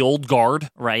last of the old guard.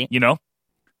 Right. You know?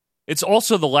 It's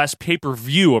also the last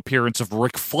pay-per-view appearance of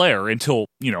Ric Flair until,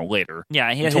 later.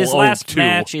 Yeah, his last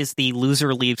match is the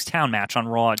Loser Leaves Town match on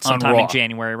Raw sometime in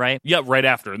January, right? Yeah, right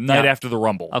after. Night after the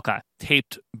Rumble. Okay.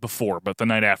 Taped before, but the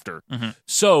night after.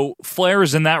 So Flair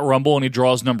is in that Rumble, and he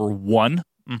draws number 1.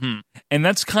 And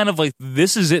that's kind of like,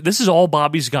 this is it. This is all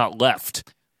Bobby's got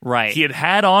left. Right. He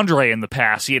had Andre in the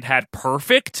past. He had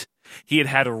Perfect. He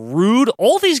had Rude.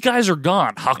 All these guys are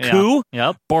gone. Haku.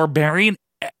 Yep. Barbarian.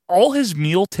 All his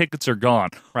meal tickets are gone.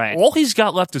 Right. All he's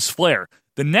got left is Flair.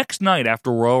 The next night after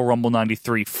Royal Rumble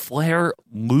 93, Flair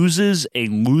loses a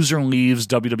loser leaves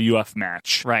WWF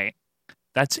match. Right.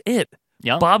 That's it.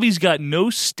 Yep. Bobby's got no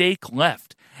stake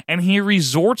left. And he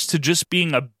resorts to just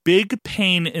being a big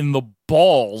pain in the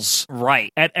balls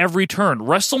at every turn.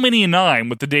 WrestleMania 9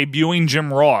 with the debuting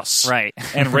Jim Ross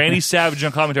and Randy Savage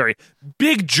on commentary.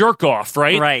 Big jerk off,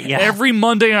 right? Right, yeah. Every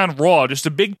Monday on Raw, just a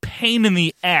big pain in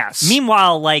the ass.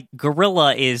 Meanwhile,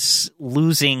 Gorilla is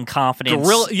losing confidence.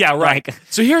 Gorilla, yeah, right.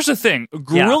 So here's the thing.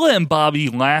 Gorilla and Bobby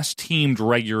last teamed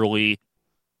regularly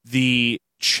the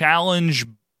Challenge.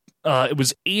 It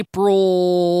was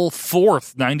April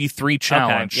 4th, 93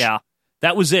 Challenge. Okay, yeah.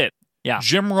 That was it. Yeah.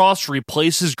 Jim Ross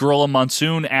replaces Gorilla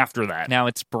Monsoon after that. Now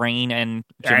it's Brain and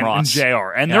Jim Ross. And JR.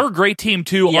 And they're a great team,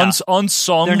 too. Yeah.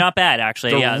 Unsung. They're not bad,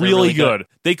 actually. They're really good.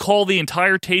 They call the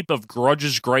entire tape of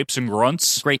Grudges, Gripes, and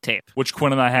Grunts. Great tape. Which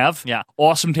Quinn and I have. Yeah.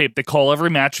 Awesome tape. They call every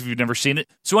match if you've never seen it.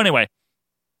 So anyway,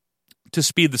 to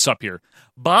speed this up here.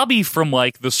 Bobby from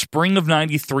the spring of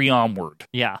 93 onward.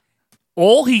 Yeah.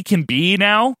 All he can be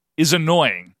now is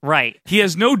annoying. Right. He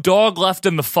has no dog left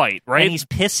in the fight, right? And he's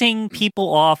pissing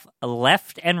people off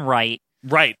left and right.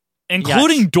 Right.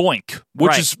 including Doink, which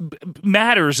Right. is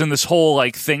matters in this whole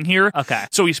like thing here. Okay.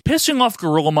 So he's pissing off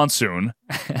Gorilla Monsoon.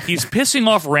 He's pissing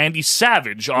off Randy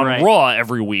Savage on Right. Raw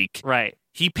every week. Right.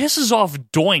 He pisses off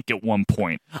Doink at one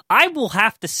point. I will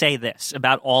have to say this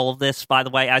about all of this, by the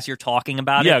way, as you're talking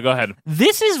about it. Yeah, go ahead.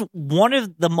 This is one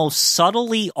of the most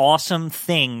subtly awesome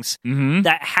things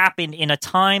that happened in a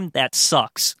time that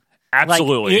sucks.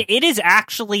 Absolutely. Like, it is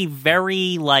actually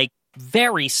very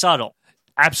subtle.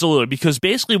 Absolutely, because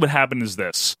basically what happened is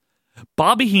this.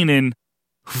 Bobby Heenan,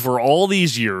 for all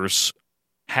these years,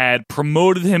 had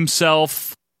promoted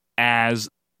himself as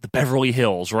the Beverly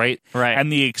Hills, right? Right.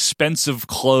 And the expensive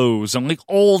clothes and like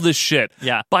all this shit.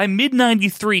 Yeah. By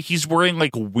mid-93, he's wearing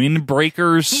like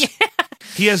windbreakers. Yeah.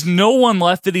 He has no one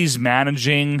left that he's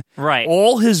managing. Right.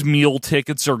 All his meal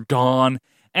tickets are gone.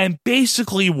 And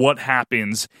basically what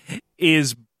happens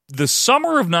is the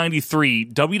summer of 93,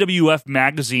 WWF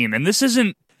Magazine, and this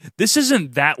isn't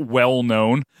that well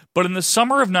known, but in the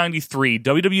summer of 93,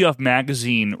 WWF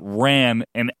Magazine ran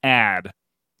an ad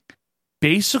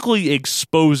basically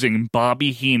exposing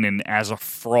Bobby Heenan as a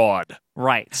fraud.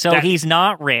 Right. So That- he's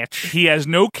not rich. He has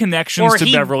no connections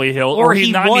to Beverly Hills, or he's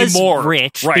he not was anymore.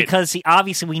 rich Right. because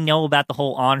obviously we know about the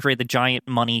whole Andre the Giant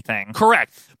money thing.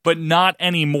 Correct, but not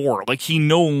anymore. Like he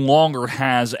no longer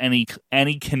has any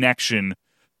connection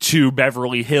to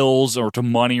Beverly Hills or to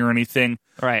money or anything.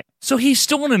 Right. So he's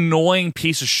still an annoying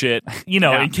piece of shit,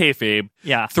 Yeah. in kayfabe.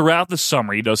 Yeah. Throughout the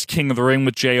summer, he does King of the Ring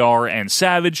with JR and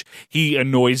Savage. He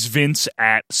annoys Vince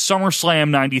at SummerSlam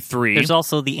 93. There's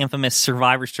also the infamous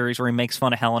Survivor Series where he makes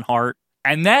fun of Helen Hart.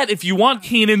 And that, if you want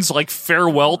Heenan's like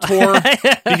farewell tour,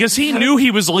 because he knew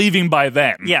he was leaving by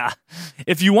then. Yeah.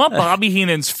 If you want Bobby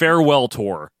Heenan's farewell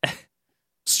tour,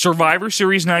 Survivor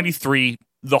Series 93,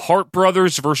 the Hart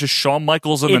Brothers versus Shawn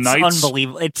Michaels and the Knights. It's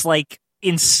unbelievable. It's like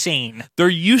insane. There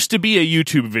used to be a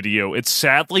YouTube video. It's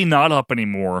sadly not up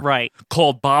anymore. Right.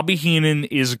 Called Bobby Heenan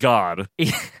is God.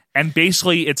 And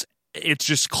basically it's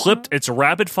just clipped. It's a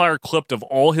rapid fire clipped of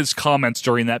all his comments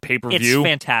during that pay-per-view. It's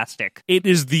fantastic. It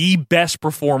is the best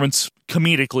performance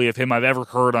comedically of him I've ever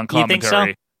heard on You think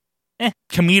commentary. so?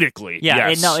 Comedically. Yeah.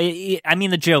 Yes. I mean,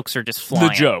 the jokes are just flying.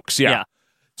 The jokes, yeah.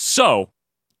 So,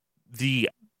 the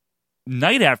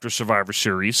night after Survivor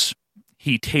Series,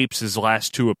 he tapes his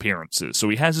last two appearances. So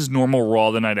he has his normal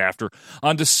Raw the night after.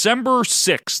 On December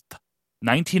 6th,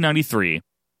 1993,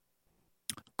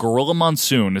 Gorilla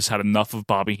Monsoon has had enough of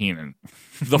Bobby Heenan.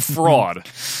 The fraud.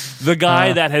 The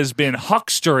guy that has been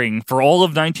huckstering for all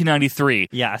of 1993.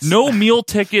 Yes. No meal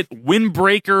ticket,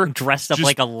 windbreaker. Dressed up just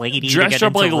like a lady. Dressed to get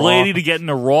up like into a Raw. lady to get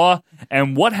into Raw.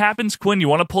 And what happens, Quinn? You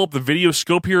want to pull up the video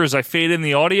scope here as I fade in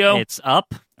the audio? It's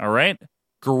up. All right.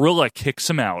 Gorilla kicks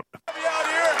him out. Out here,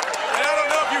 and I don't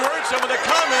know if you heard some of the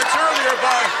comments earlier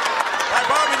by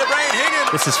Bobby the Brain Heenan.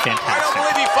 This is I don't fantastic.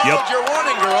 believe he followed your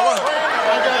warning, Gorilla.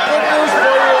 I got good news for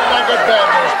you and I got bad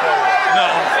news for you. No.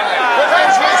 Good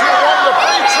news is you wanted a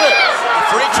free trip. A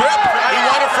free trip? He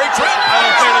wanted a free trip? I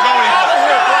don't care to go anywhere.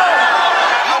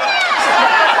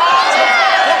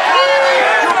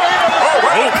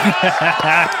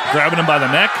 Grabbing him by the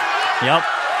neck. Yep.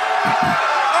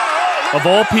 Of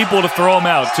all people to throw him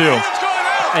out, too.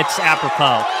 It's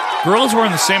apropos. Gorilla's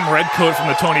wearing the same red coat from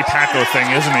the Tony Pacco thing,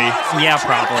 isn't he? Yeah,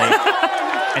 probably.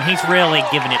 And he's really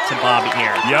giving it to Bobby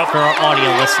here. Yep. For our audio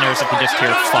listeners, if you just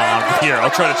hear fog. Here,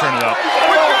 I'll try to turn it up.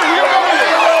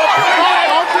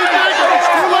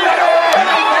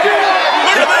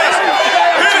 Look at this.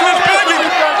 Heenan is begging.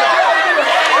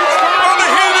 Bobby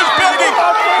Heenan is begging.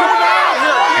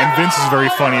 And Vince is very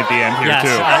funny at the end here, Yes,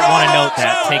 too. I want to note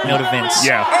that. Take note of Vince.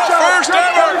 Yeah. Our first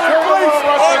ever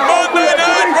on Monday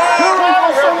Night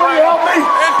Raw.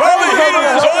 And Bobby Heenan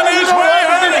is on his way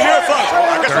out of here, folks.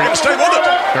 I guess we're going to stay with it.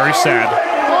 Very sad.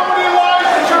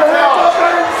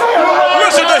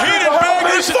 Listen to Heenan beg.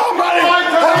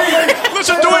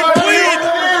 Listen to him plead.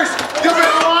 You've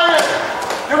been lying.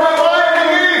 You've been lying to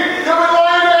me. You've been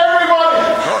lying to everybody.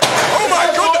 Oh, my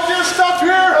goodness. All your stuff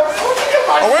here.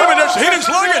 Oh, wait a minute. There's Heenan's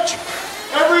luggage.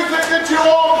 Everything that you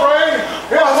own, Brain,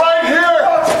 is right here.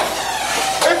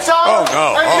 It's out. Oh,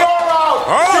 no. And Oh. you're out.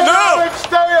 Oh, Get no. out and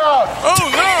stay out. Oh,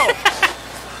 no.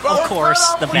 Of course,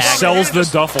 the He bag. sells the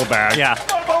duffel bag. Yeah.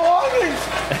 My belongings.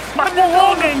 My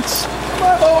belongings.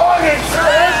 My belongings.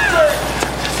 They're history.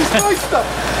 It's my stuff.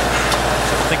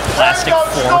 The plastic End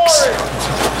of forks. story.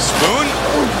 Spoon?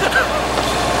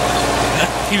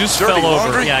 He just Dirty fell over.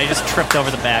 laundry? Yeah, he just tripped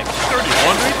over the bag. Dirty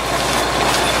laundry?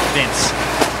 Vince.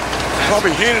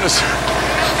 Bobby Heenan is...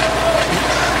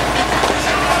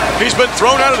 He's been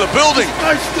thrown out of the building.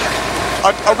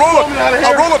 A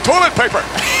roll of toilet paper.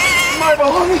 My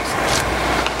belongings.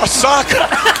 A sock.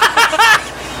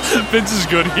 Vince is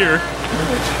good here.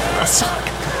 A sock.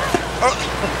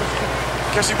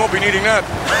 Guess he won't be needing that.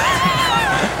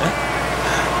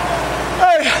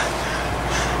 Hey!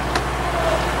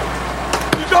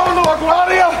 You going to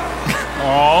LaGuardia?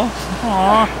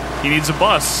 Aw. He needs a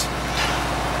bus.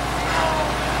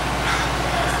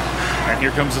 And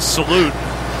here comes a salute.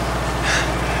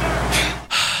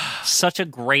 Such a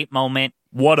great moment.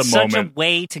 What a Such moment. a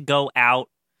way to go out.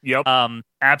 Yep.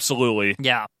 Absolutely.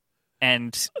 Yeah.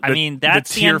 And I mean,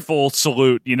 that's the tearful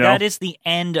salute, you know? That is the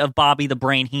end of Bobby the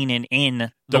Brain Heenan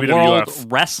in the WWF.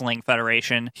 World Wrestling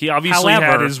Federation. He obviously However,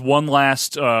 had his one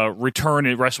last return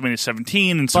at WrestleMania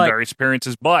 17 and some various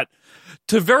appearances, but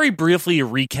to very briefly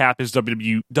recap his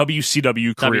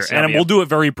WCW career, and we'll do it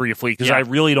very briefly because I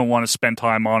really don't want to spend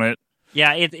time on it.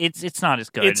 Yeah, it's not as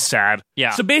good. It's sad.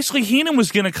 Yeah. So basically, Heenan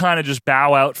was going to kind of just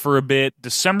bow out for a bit.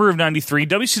 December of 93,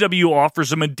 WCW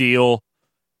offers him a deal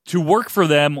to work for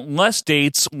them, less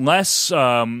dates, less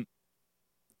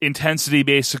intensity,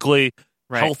 basically,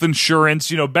 health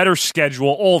insurance, better schedule,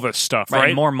 all this stuff, right?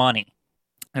 And more money.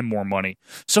 And more money.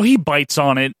 So he bites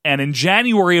on it, and in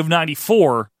January of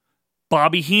 94,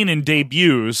 Bobby Heenan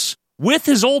debuts with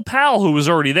his old pal who was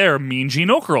already there, Mean Gene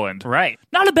Okerlund. Right.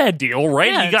 Not a bad deal,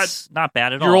 right? Yeah, you got it's not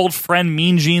bad at all. your old friend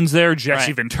Mean Gene's there,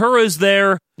 Jesse Ventura's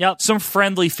there. Yep. Some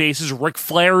friendly faces. Ric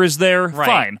Flair is there. Right.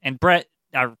 Fine. And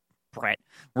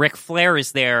Ric Flair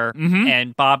is there,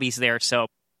 and Bobby's there, so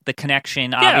the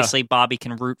connection, obviously Bobby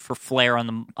can root for Flair on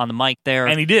the mic there.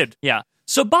 And he did. Yeah.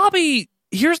 So Bobby,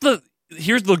 here's the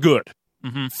good.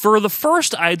 For the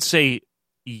first, I'd say,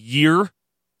 year,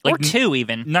 or two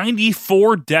even.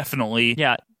 94, definitely.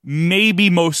 Yeah.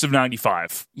 Maybe most of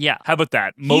 95. Yeah. How about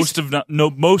that? Most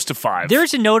of 5.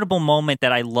 There's a notable moment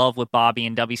that I love with Bobby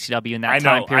and WCW in that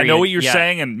time period. I know what you're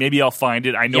saying, and maybe I'll find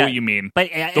it. I know what you mean. But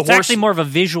it's actually more of a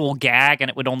visual gag, and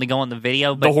it would only go in the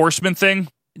video. But the Horseman thing?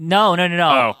 No.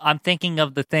 Oh. I'm thinking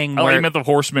of the thing where... where... you meant the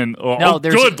Horseman. No,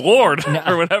 good Lord.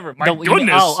 Or whatever. My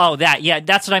goodness. That. Yeah,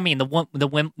 that's what I mean.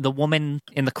 The woman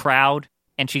in the crowd,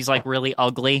 and she's like really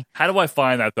ugly. How do I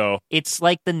find that though? It's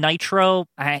like the Nitro.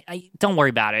 I don't worry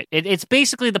about it. It's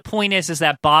basically the point is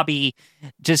that Bobby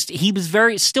he was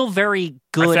still very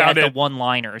good at the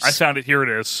one-liners. I found it. Here it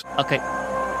is. Okay.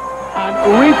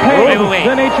 Wait.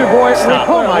 The Nature Boy.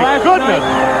 Oh my goodness!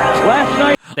 Last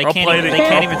night they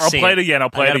can't even see. I'll play it again. I'll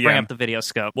play it again. Bring up the video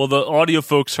scope. Well, the audio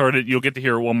folks heard it. You'll get to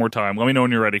hear it one more time. Let me know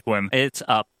when you're ready, Quinn. It's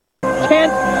up. On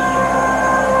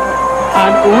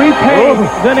repay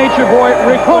the Nature Boy.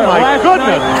 Oh my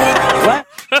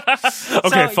goodness!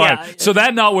 Okay, fine. Yeah. So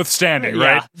that notwithstanding,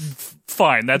 right?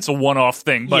 Fine, that's a one-off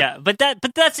thing. But but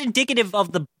that's indicative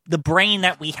of the brain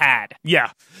that we had.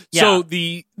 Yeah. So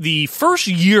the first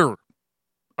year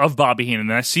of Bobby Heenan,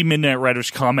 and I see Midnight Riders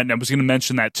comment, and I was going to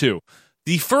mention that too.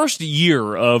 The first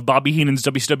year of Bobby Heenan's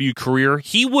WCW career,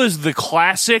 he was the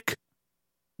classic,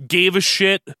 gave a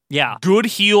shit, good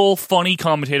heel, funny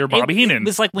commentator Bobby Heenan. It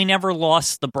was like we never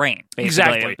lost the brain, basically.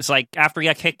 Exactly. It's like after he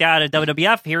got kicked out of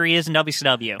WWF, here he is in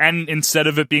WCW. And instead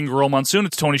of it being Gorilla Monsoon,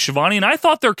 it's Tony Schiavone, and I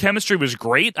thought their chemistry was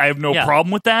great. I have no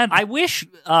problem with that. I wish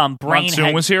Brain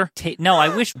Monsoon was here.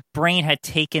 I wish Brain had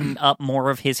taken up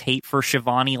more of his hate for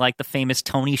Schiavone, like the famous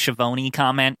Tony Schiavone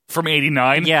comment from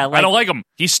 '89. Yeah, I don't like him.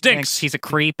 He stinks. He's a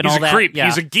creep and all that. He's a creep. Yeah.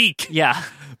 He's a geek. Yeah.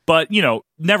 But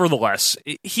nevertheless,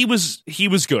 he was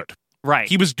good. Right.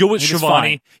 He was good with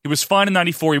Schiavone. He was fine in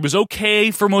 94. He was okay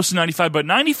for most of 95, but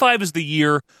 95 is the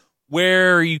year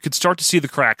where you could start to see the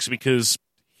cracks because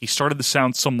he started to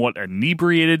sound somewhat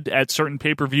inebriated at certain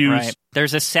pay-per-views. Right.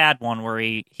 There's a sad one where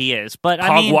he is. But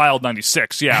Hog Wild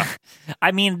 96, yeah.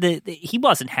 I mean, he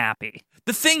wasn't happy.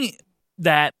 The thing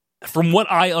that, from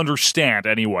what I understand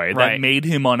anyway, that made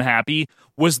him unhappy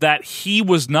was that he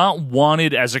was not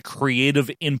wanted as a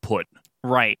creative input.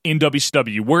 Right. In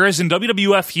WCW, whereas in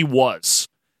WWF he was.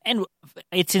 And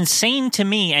it's insane to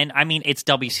me, and I mean, it's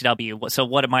WCW, so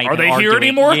what am I Are they arguing? here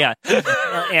anymore? Yeah.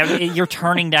 You're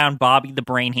turning down Bobby the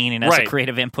Brain Heenan as a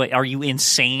creative input. Are you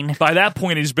insane? By that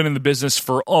point, he's been in the business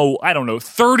for,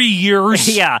 30 years.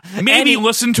 Yeah. Maybe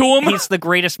listen to him. He's the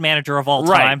greatest manager of all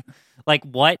time. Like,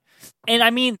 what? And I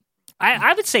mean,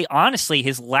 I would say, honestly,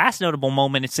 his last notable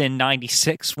moment is in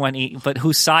 96 but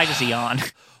whose side is he on?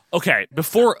 Okay,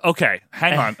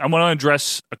 hang on. I'm going to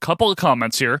address a couple of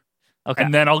comments here,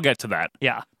 and then I'll get to that.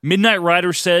 Yeah. Midnight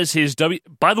Rider says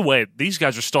by the way, these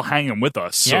guys are still hanging with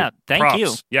us. So yeah, thank props.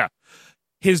 you. Yeah.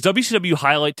 His WCW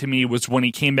highlight to me was when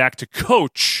he came back to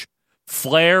coach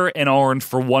Flair and Arn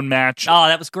for one match. Oh,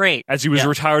 that was great. As he was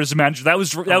retired as a manager. That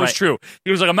was true.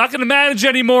 He was like, I'm not going to manage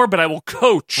anymore, but I will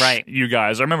coach you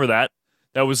guys. I remember that.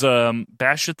 That was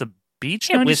Bash at the Beach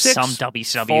 96? It was some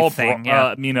WCW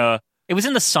thing. It was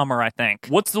in the summer, I think.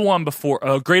 What's the one before?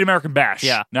 Great American Bash.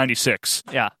 Yeah. 96.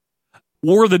 Yeah.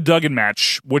 Or the Duggan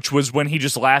match, which was when he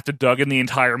just laughed at Duggan the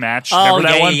entire match. Oh, Remember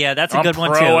that one? yeah. That's a On good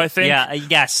one, Pro, too. I think. Yeah,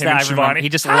 yes. Him I and remember. Shivani. He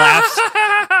just laughs.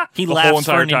 He The laughs whole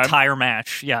for an entire time. entire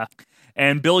match. Yeah.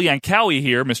 And Bill Yankowie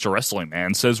here, Mr. Wrestling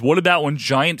Man, says, what about when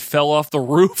Giant fell off the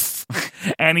roof?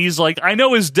 And he's like, I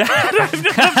know his dad. I've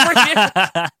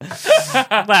never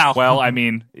forget. Wow. Well, I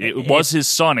mean, it was his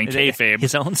son in kayfabe.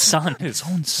 His own son. His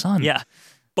own son. Yeah.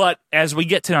 But as we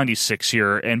get to 96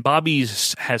 here, and Bobby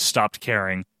has stopped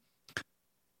caring,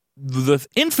 the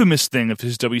infamous thing of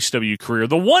his WCW career,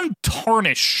 the one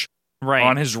tarnish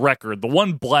on his record, the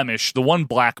one blemish, the one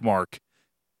black mark,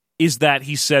 is that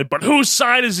he said, but whose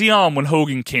side is he on when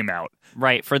Hogan came out?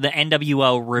 Right, for the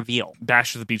NWO reveal.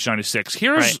 Bash of the Beach 96.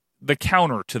 Here's the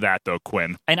counter to that, though,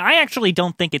 Quinn. And I actually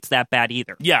don't think it's that bad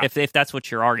either. Yeah. If that's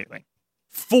what you're arguing.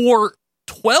 For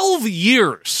 12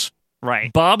 years,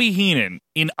 right, Bobby Heenan,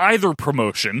 in either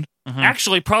promotion,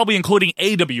 actually probably including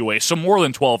AWA, so more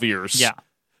than 12 years. Yeah.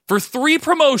 For 3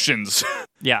 promotions.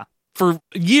 Yeah. For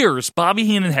years, Bobby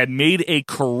Heenan had made a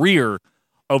career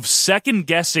of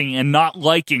second-guessing and not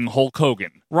liking Hulk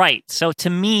Hogan. Right. So to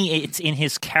me, it's in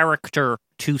his character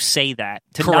to say that.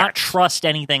 To not Correct. trust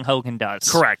anything Hogan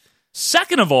does. Correct.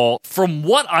 Second of all, from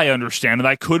what I understand, and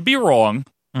I could be wrong,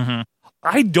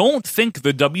 I don't think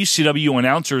the WCW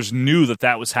announcers knew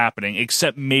that was happening,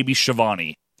 except maybe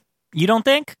Shivani. You don't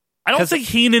think? I don't think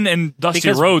Heenan and Dusty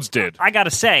Rhodes did. I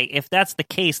gotta say, if that's the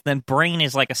case, then Brain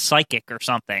is like a psychic or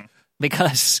something.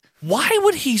 Because why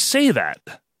would he say that?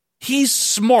 He's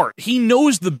smart. He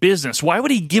knows the business. Why would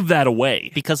he give that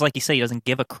away? Because, like you say, he doesn't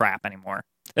give a crap anymore.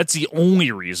 That's the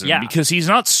only reason. Yeah. Because he's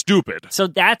not stupid. So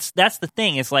that's the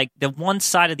thing. Is like the one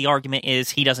side of the argument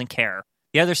is he doesn't care.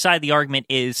 The other side of the argument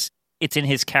is it's in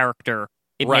his character.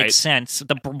 It makes sense.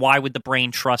 Why would the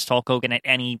Brain trust Hulk Hogan at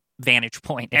any vantage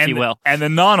point, if you will? And the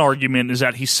non-argument is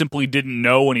that he simply didn't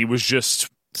know and he was just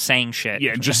saying shit.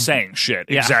 Yeah, just saying shit.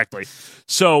 Yeah. Exactly.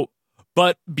 So,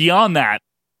 but beyond that,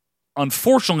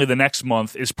 unfortunately, the next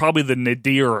month is probably the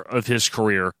nadir of his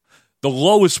career, the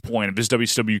lowest point of his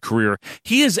WCW career.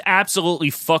 He is absolutely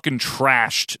fucking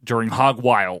trashed during Hog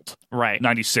Wild. Right.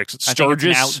 96. It's I think it's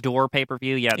an Sturgis. outdoor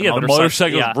pay-per-view. Yeah, The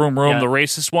motorcycle, Vroom Vroom, yeah. the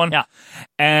racist one. Yeah.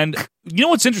 And you know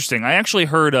what's interesting? I actually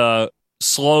heard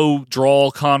slow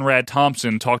drawl Conrad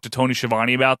Thompson talk to Tony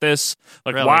Schiavone about this.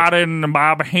 Like, Really? why didn't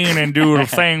Bob Heenan do the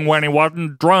thing when he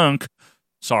wasn't drunk?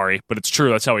 Sorry, but it's true.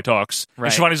 That's how he talks. Right.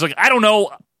 And Schiavone's like, I don't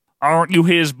know. Aren't you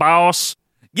his boss?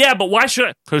 Yeah, but why should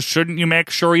I? Because shouldn't you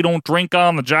make sure you don't drink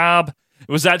on the job?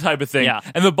 It was that type of thing. Yeah.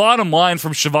 And the bottom line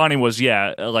from Schiavone was,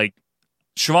 like,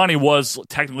 Schiavone was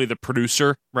technically the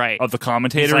producer of the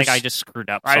commentators. He's like, I just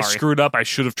screwed up. Sorry. I screwed up. I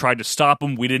should have tried to stop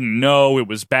him. We didn't know. It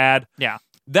was bad. Yeah.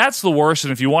 That's the worst.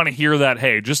 And if you want to hear that,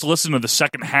 hey, just listen to the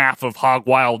second half of Hog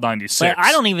Wild 96. But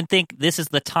I don't even think this is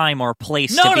the time or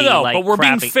place No, to be no, like but we're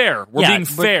being crappy. fair. We're being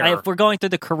fair. If we're going through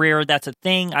the career, that's a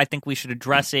thing. I think we should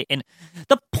address it. And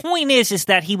the point is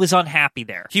that he was unhappy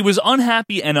there. He was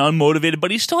unhappy and unmotivated,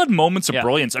 but he still had moments of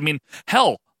brilliance. I mean,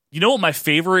 hell, you know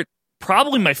what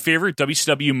probably my favorite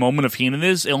WCW moment of Heenan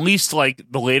is, at least like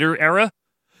the later era?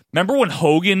 Remember when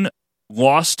Hogan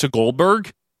lost to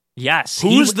Goldberg? Yes.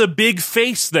 Who's the big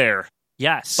face there?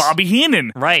 Yes. Bobby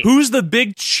Heenan. Right. Who's the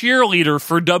big cheerleader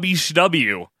for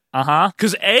WCW? Uh-huh.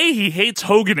 Because he hates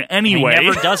Hogan anyway. He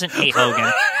never doesn't hate Hogan.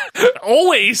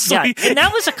 Always. Yeah, and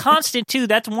that was a constant, too.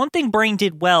 That's one thing Brain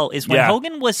did well, is when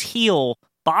Hogan was heel,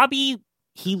 Bobby,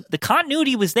 the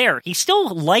continuity was there. He still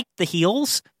liked the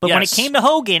heels, but when it came to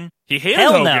Hogan, he hated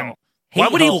hell Hogan. no. Why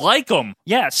would he like him?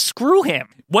 Yeah, screw him.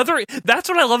 That's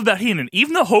what I love about Heenan.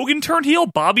 Even though Hogan turned heel,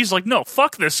 Bobby's like, no,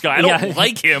 fuck this guy. I don't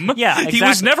like him. Yeah, exactly. He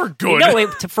was never good. No,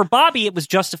 for Bobby, it was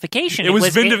justification. It was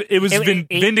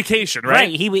vindication, right?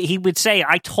 Right. He would say,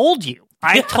 I told you.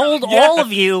 I told all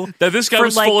of you that this guy for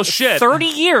was full of shit. 30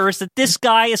 years that this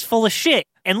guy is full of shit.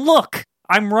 And look,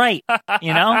 I'm right,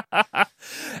 you know?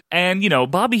 And,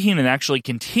 Bobby Heenan actually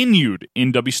continued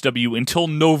in WCW until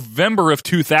November of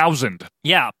 2000.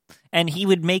 Yeah. And he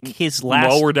would make his last...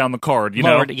 Lower down the card, you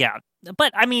know? Yeah.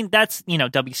 But, I mean, that's,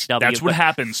 WCW. That's what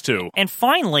happens, too. And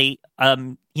finally,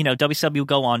 WCW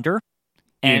go under.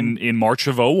 And in March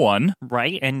of 01.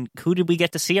 Right. And who did we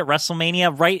get to see at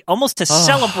WrestleMania? Right. Almost to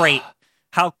celebrate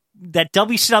how that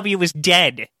WCW was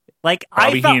dead. Like,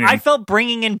 I felt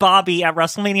bringing in Bobby at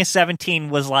WrestleMania 17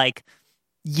 was like,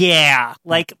 yeah,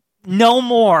 like, no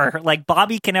more. Like,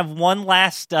 Bobby can have one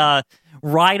last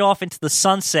ride off into the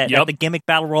sunset at the Gimmick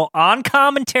Battle Royal on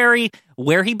commentary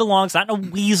where he belongs, not in a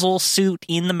weasel suit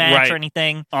in the match or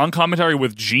anything. On commentary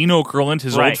with Gene Okerlund,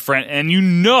 his old friend. And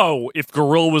if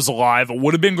Gorilla was alive, it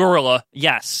would have been Gorilla.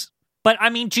 Yes. But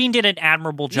I mean, Gene did an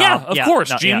admirable Yeah, job. of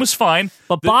course. Gene was fine.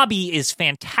 But Bobby is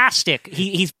fantastic.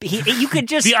 You could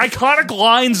just the iconic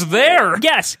lines there.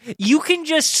 Yes, you can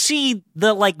just see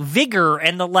the like vigor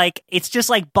and the like. It's just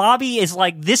like Bobby is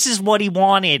like this is what he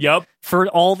wanted. Yep. For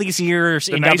all these years,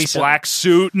 The in nice WC. black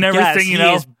suit and everything. Yes, you know,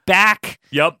 he is back.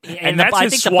 Yep. And that's I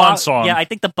his think swan song. Yeah, I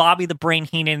think the Bobby the Brain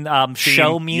Heenan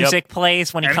show music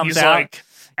plays when he And comes he's out, like-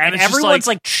 and it's just everyone's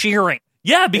like- like cheering.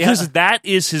 Yeah, because that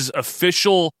is his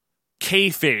official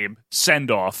kayfabe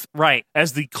send-off, right?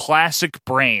 As the classic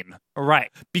Brain, right?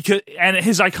 Because and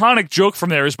his iconic joke from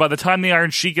there is by the time the Iron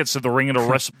Sheik gets to the ring, it'll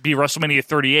be WrestleMania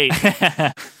 38.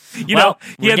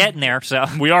 We're getting there, so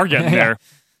we are getting there.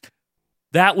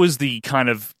 That was the kind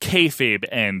of kayfabe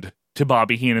end to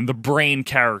Bobby Heenan, the Brain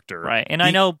character, right? And I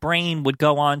know Brain would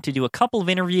go on to do a couple of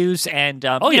interviews and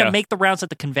make the rounds at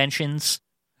the conventions.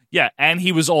 Yeah, and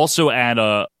he was also at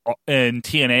in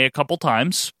TNA a couple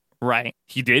times. Right.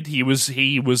 He did. He was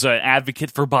an advocate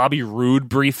for Bobby Roode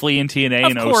briefly in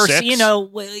TNA in 06. Of course, you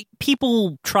know,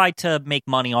 people tried to make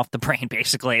money off the Brain,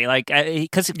 basically. Like,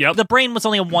 because the Brain was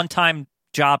only a one-time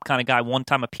job kind of guy,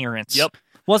 one-time appearance. Yep.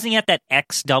 Wasn't he at that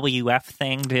XWF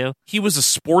thing, too? He was a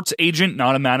sports agent,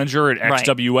 not a manager at Right.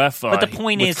 XWF. But the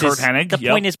point is, Kurt Hennig.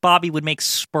 point is Bobby would make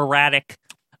sporadic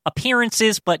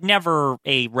appearances, but never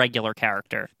a regular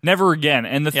character. Never again.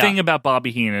 And the Yeah. thing about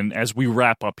Bobby Heenan, as we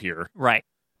wrap up here, Right.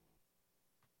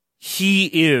 he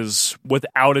is,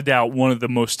 without a doubt, one of the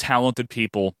most talented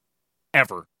people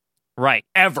ever. Right.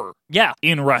 Ever. Yeah.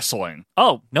 In wrestling.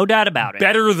 Oh, no doubt about it.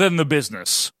 Better than the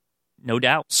business. No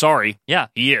doubt. Sorry. Yeah.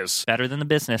 He is. Better than the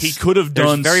business. He could have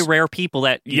done... There's very rare people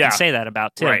that you Yeah. can say that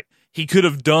about, too. Right. He could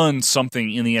have done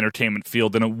something in the entertainment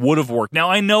field and it would have worked. Now,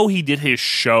 I know he did his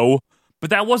show, but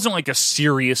that wasn't like a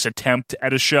serious attempt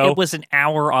at a show. It was an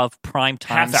hour of primetime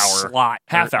half hour slot.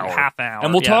 half or hour Half hour.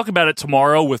 and we'll yeah. talk about it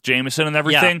tomorrow with Jameson and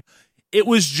everything. It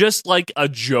was just like a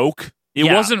joke. It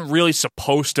Yeah. wasn't really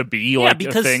supposed to be like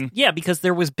because, a thing. Yeah, because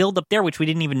there was build up there, which we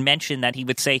didn't even mention that he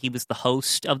would say he was the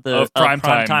host of the Of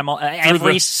Primetime.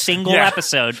 every single Yeah.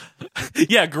 episode.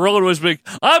 Yeah, Gorilla was big.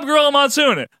 I'm Gorilla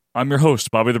Monsoon. I'm your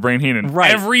host, Bobby the Brain Heenan.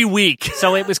 Right. Every week.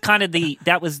 So it was kind of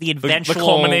that was the eventual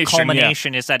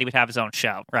culmination is that he would have his own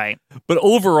show, right? But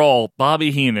overall,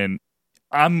 Bobby Heenan,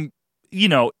 on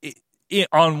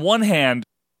one hand,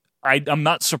 I'm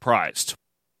not surprised.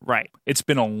 Right. It's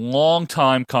been a long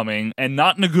time coming, and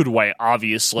not in a good way,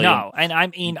 obviously. No, and I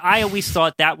mean, I always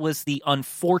thought that was the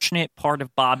unfortunate part of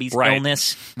Bobby's Right.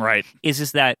 illness. Right.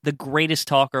 Is that the greatest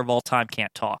talker of all time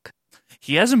can't talk.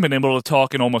 He hasn't been able to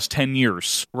talk in almost 10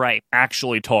 years. Right.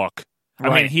 Actually talk. I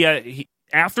Right. mean, he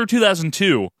after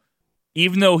 2002,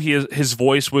 even though his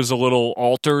voice was a little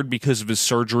altered because of his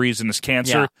surgeries and his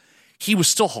cancer, he was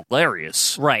still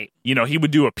hilarious. Right. You know, he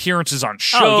would do appearances on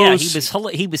shows. Oh yeah,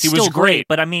 he was still great. great.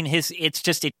 But I mean, it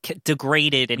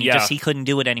degraded, and he couldn't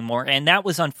do it anymore, and that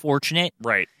was unfortunate.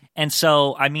 Right. And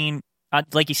so, I mean,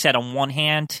 like you said, on one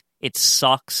hand, it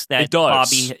sucks that It does.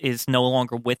 Bobby is no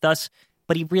longer with us,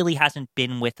 but he really hasn't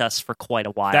been with us for quite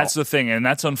a while. That's the thing, and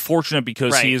that's unfortunate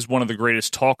because Right. he is one of the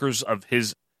greatest talkers of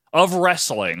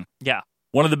wrestling. Yeah.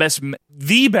 One of the best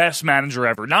manager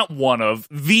ever. Not one of,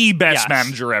 the best Yes.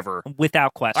 manager ever.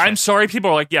 Without question. I'm sorry, people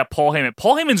are like, yeah, Paul Heyman.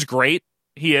 Paul Heyman's great.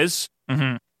 He is.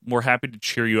 Mm-hmm. We're happy to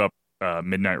cheer you up,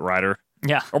 Midnight Rider.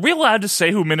 Yeah. Are we allowed to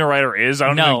say who Midnight Rider is?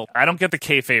 I don't get the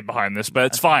kayfabe behind this, but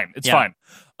it's fine. It's fine.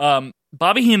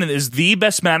 Bobby Heenan is the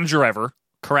best manager ever.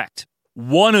 Correct.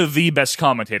 One of the best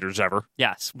commentators ever.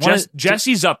 Yes.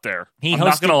 Jesse's up there. I'm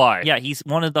not hosted- going to lie. Yeah, he's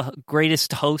one of the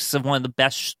greatest hosts of one of the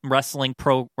best wrestling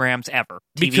programs ever.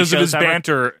 TV Because of shows his ever.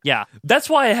 banter. Yeah. That's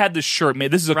why I had this shirt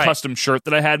made. This is a Right. custom shirt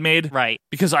that I had made. Right.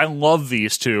 Because I love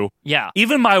these two. Yeah.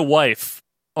 Even my wife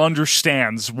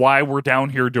understands why we're down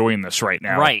here doing this right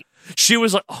now. Right. She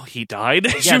was like, oh, he died?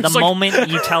 She Yeah, was the like- moment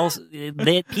you tell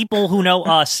that people who know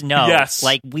us know. Yes.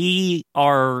 Like, we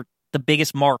are the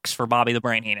biggest marks for Bobby the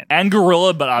Brain Heenan. And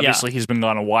Gorilla, but obviously he's been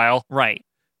gone a while. Right.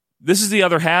 This is the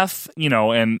other half,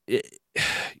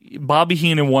 Bobby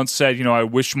Heenan once said, I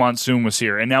wish Monsoon was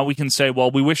here. And now we can say, well,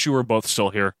 we wish you were both still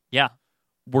here. Yeah.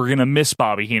 We're going to miss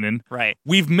Bobby Heenan. Right.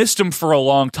 We've missed him for a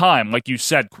long time, like you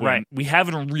said, Quinn. Right. We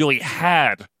haven't really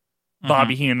had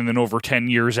Bobby Heenan in over 10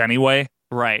 years anyway.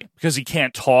 Right. Because he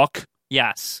can't talk.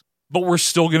 Yes. But we're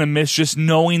still going to miss just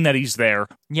knowing that he's there.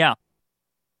 Yeah.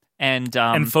 And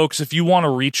folks, if you want to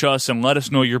reach us and let us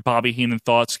know your Bobby Heenan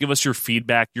thoughts, give us your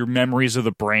feedback, your memories of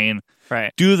the brain.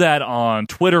 Right. Do that on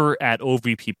Twitter at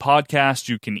OVP Podcast.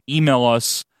 You can email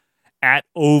us at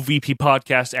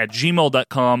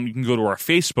ovppodcast@gmail.com. You can go to our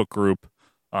Facebook group.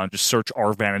 Just search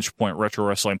Our Vantage Point Retro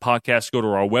Wrestling Podcast. Go to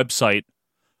our website,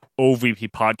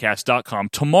 ovppodcast.com.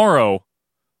 Tomorrow,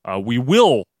 We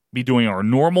will be doing our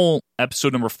normal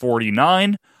episode number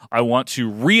 49. I want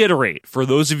to reiterate, for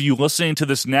those of you listening to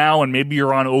this now and maybe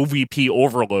you're on OVP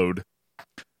overload,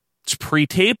 it's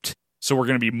pre-taped, so we're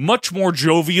going to be much more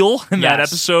jovial in that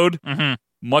episode,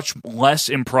 much less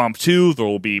impromptu. There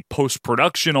will be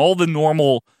post-production, all the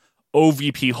normal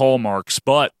OVP hallmarks,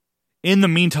 but in the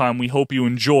meantime, we hope you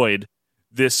enjoyed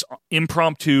this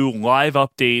impromptu live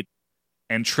update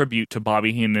and tribute to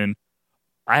Bobby Heenan.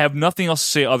 I have nothing else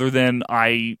to say other than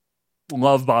I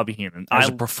love Bobby Heenan as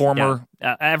a performer.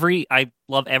 Yeah. I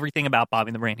love everything about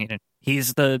Bobby the Brain Heenan. He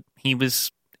was the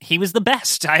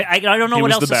best. I don't know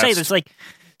what else to say. There's like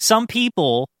some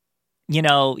people, you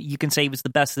know, you can say he was the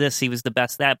best this, he was the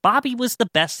best that. Bobby was the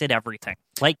best at everything.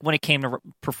 Like when it came to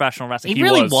professional wrestling, he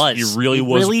really was. He really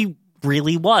was.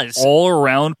 Really was. All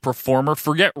around performer.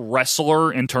 Forget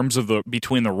wrestler in terms of the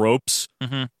between the ropes.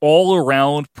 All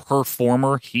around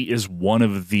performer. He is one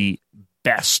of the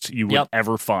best you would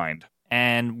ever find.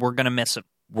 And we're going to miss him.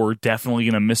 We're definitely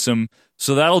going to miss him.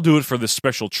 So that'll do it for this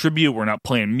special tribute. We're not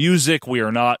playing music. We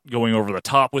are not going over the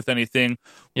top with anything.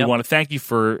 We want to thank you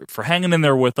for hanging in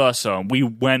there with us. We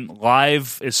went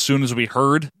live as soon as we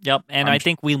heard. Yep, and I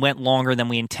think we went longer than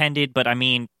we intended, but I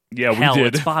mean, yeah, hell, we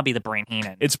did. It's Bobby the Brain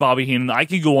Heenan. It's Bobby Heenan. I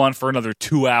could go on for another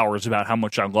 2 hours about how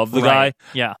much I love the guy.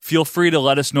 Yeah. Feel free to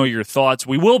let us know your thoughts.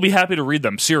 We will be happy to read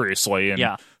them, seriously.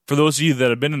 And for those of you that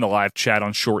have been in the live chat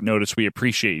on short notice, we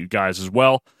appreciate you guys as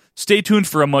well. Stay tuned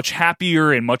for a much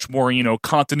happier and much more,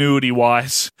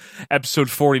 continuity-wise episode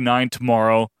 49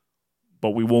 tomorrow.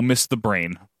 But we will miss the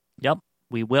brain. Yep,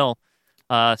 we will.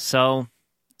 So,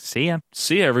 see ya.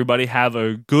 See ya, everybody. Have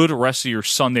a good rest of your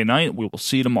Sunday night. We will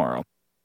see you tomorrow.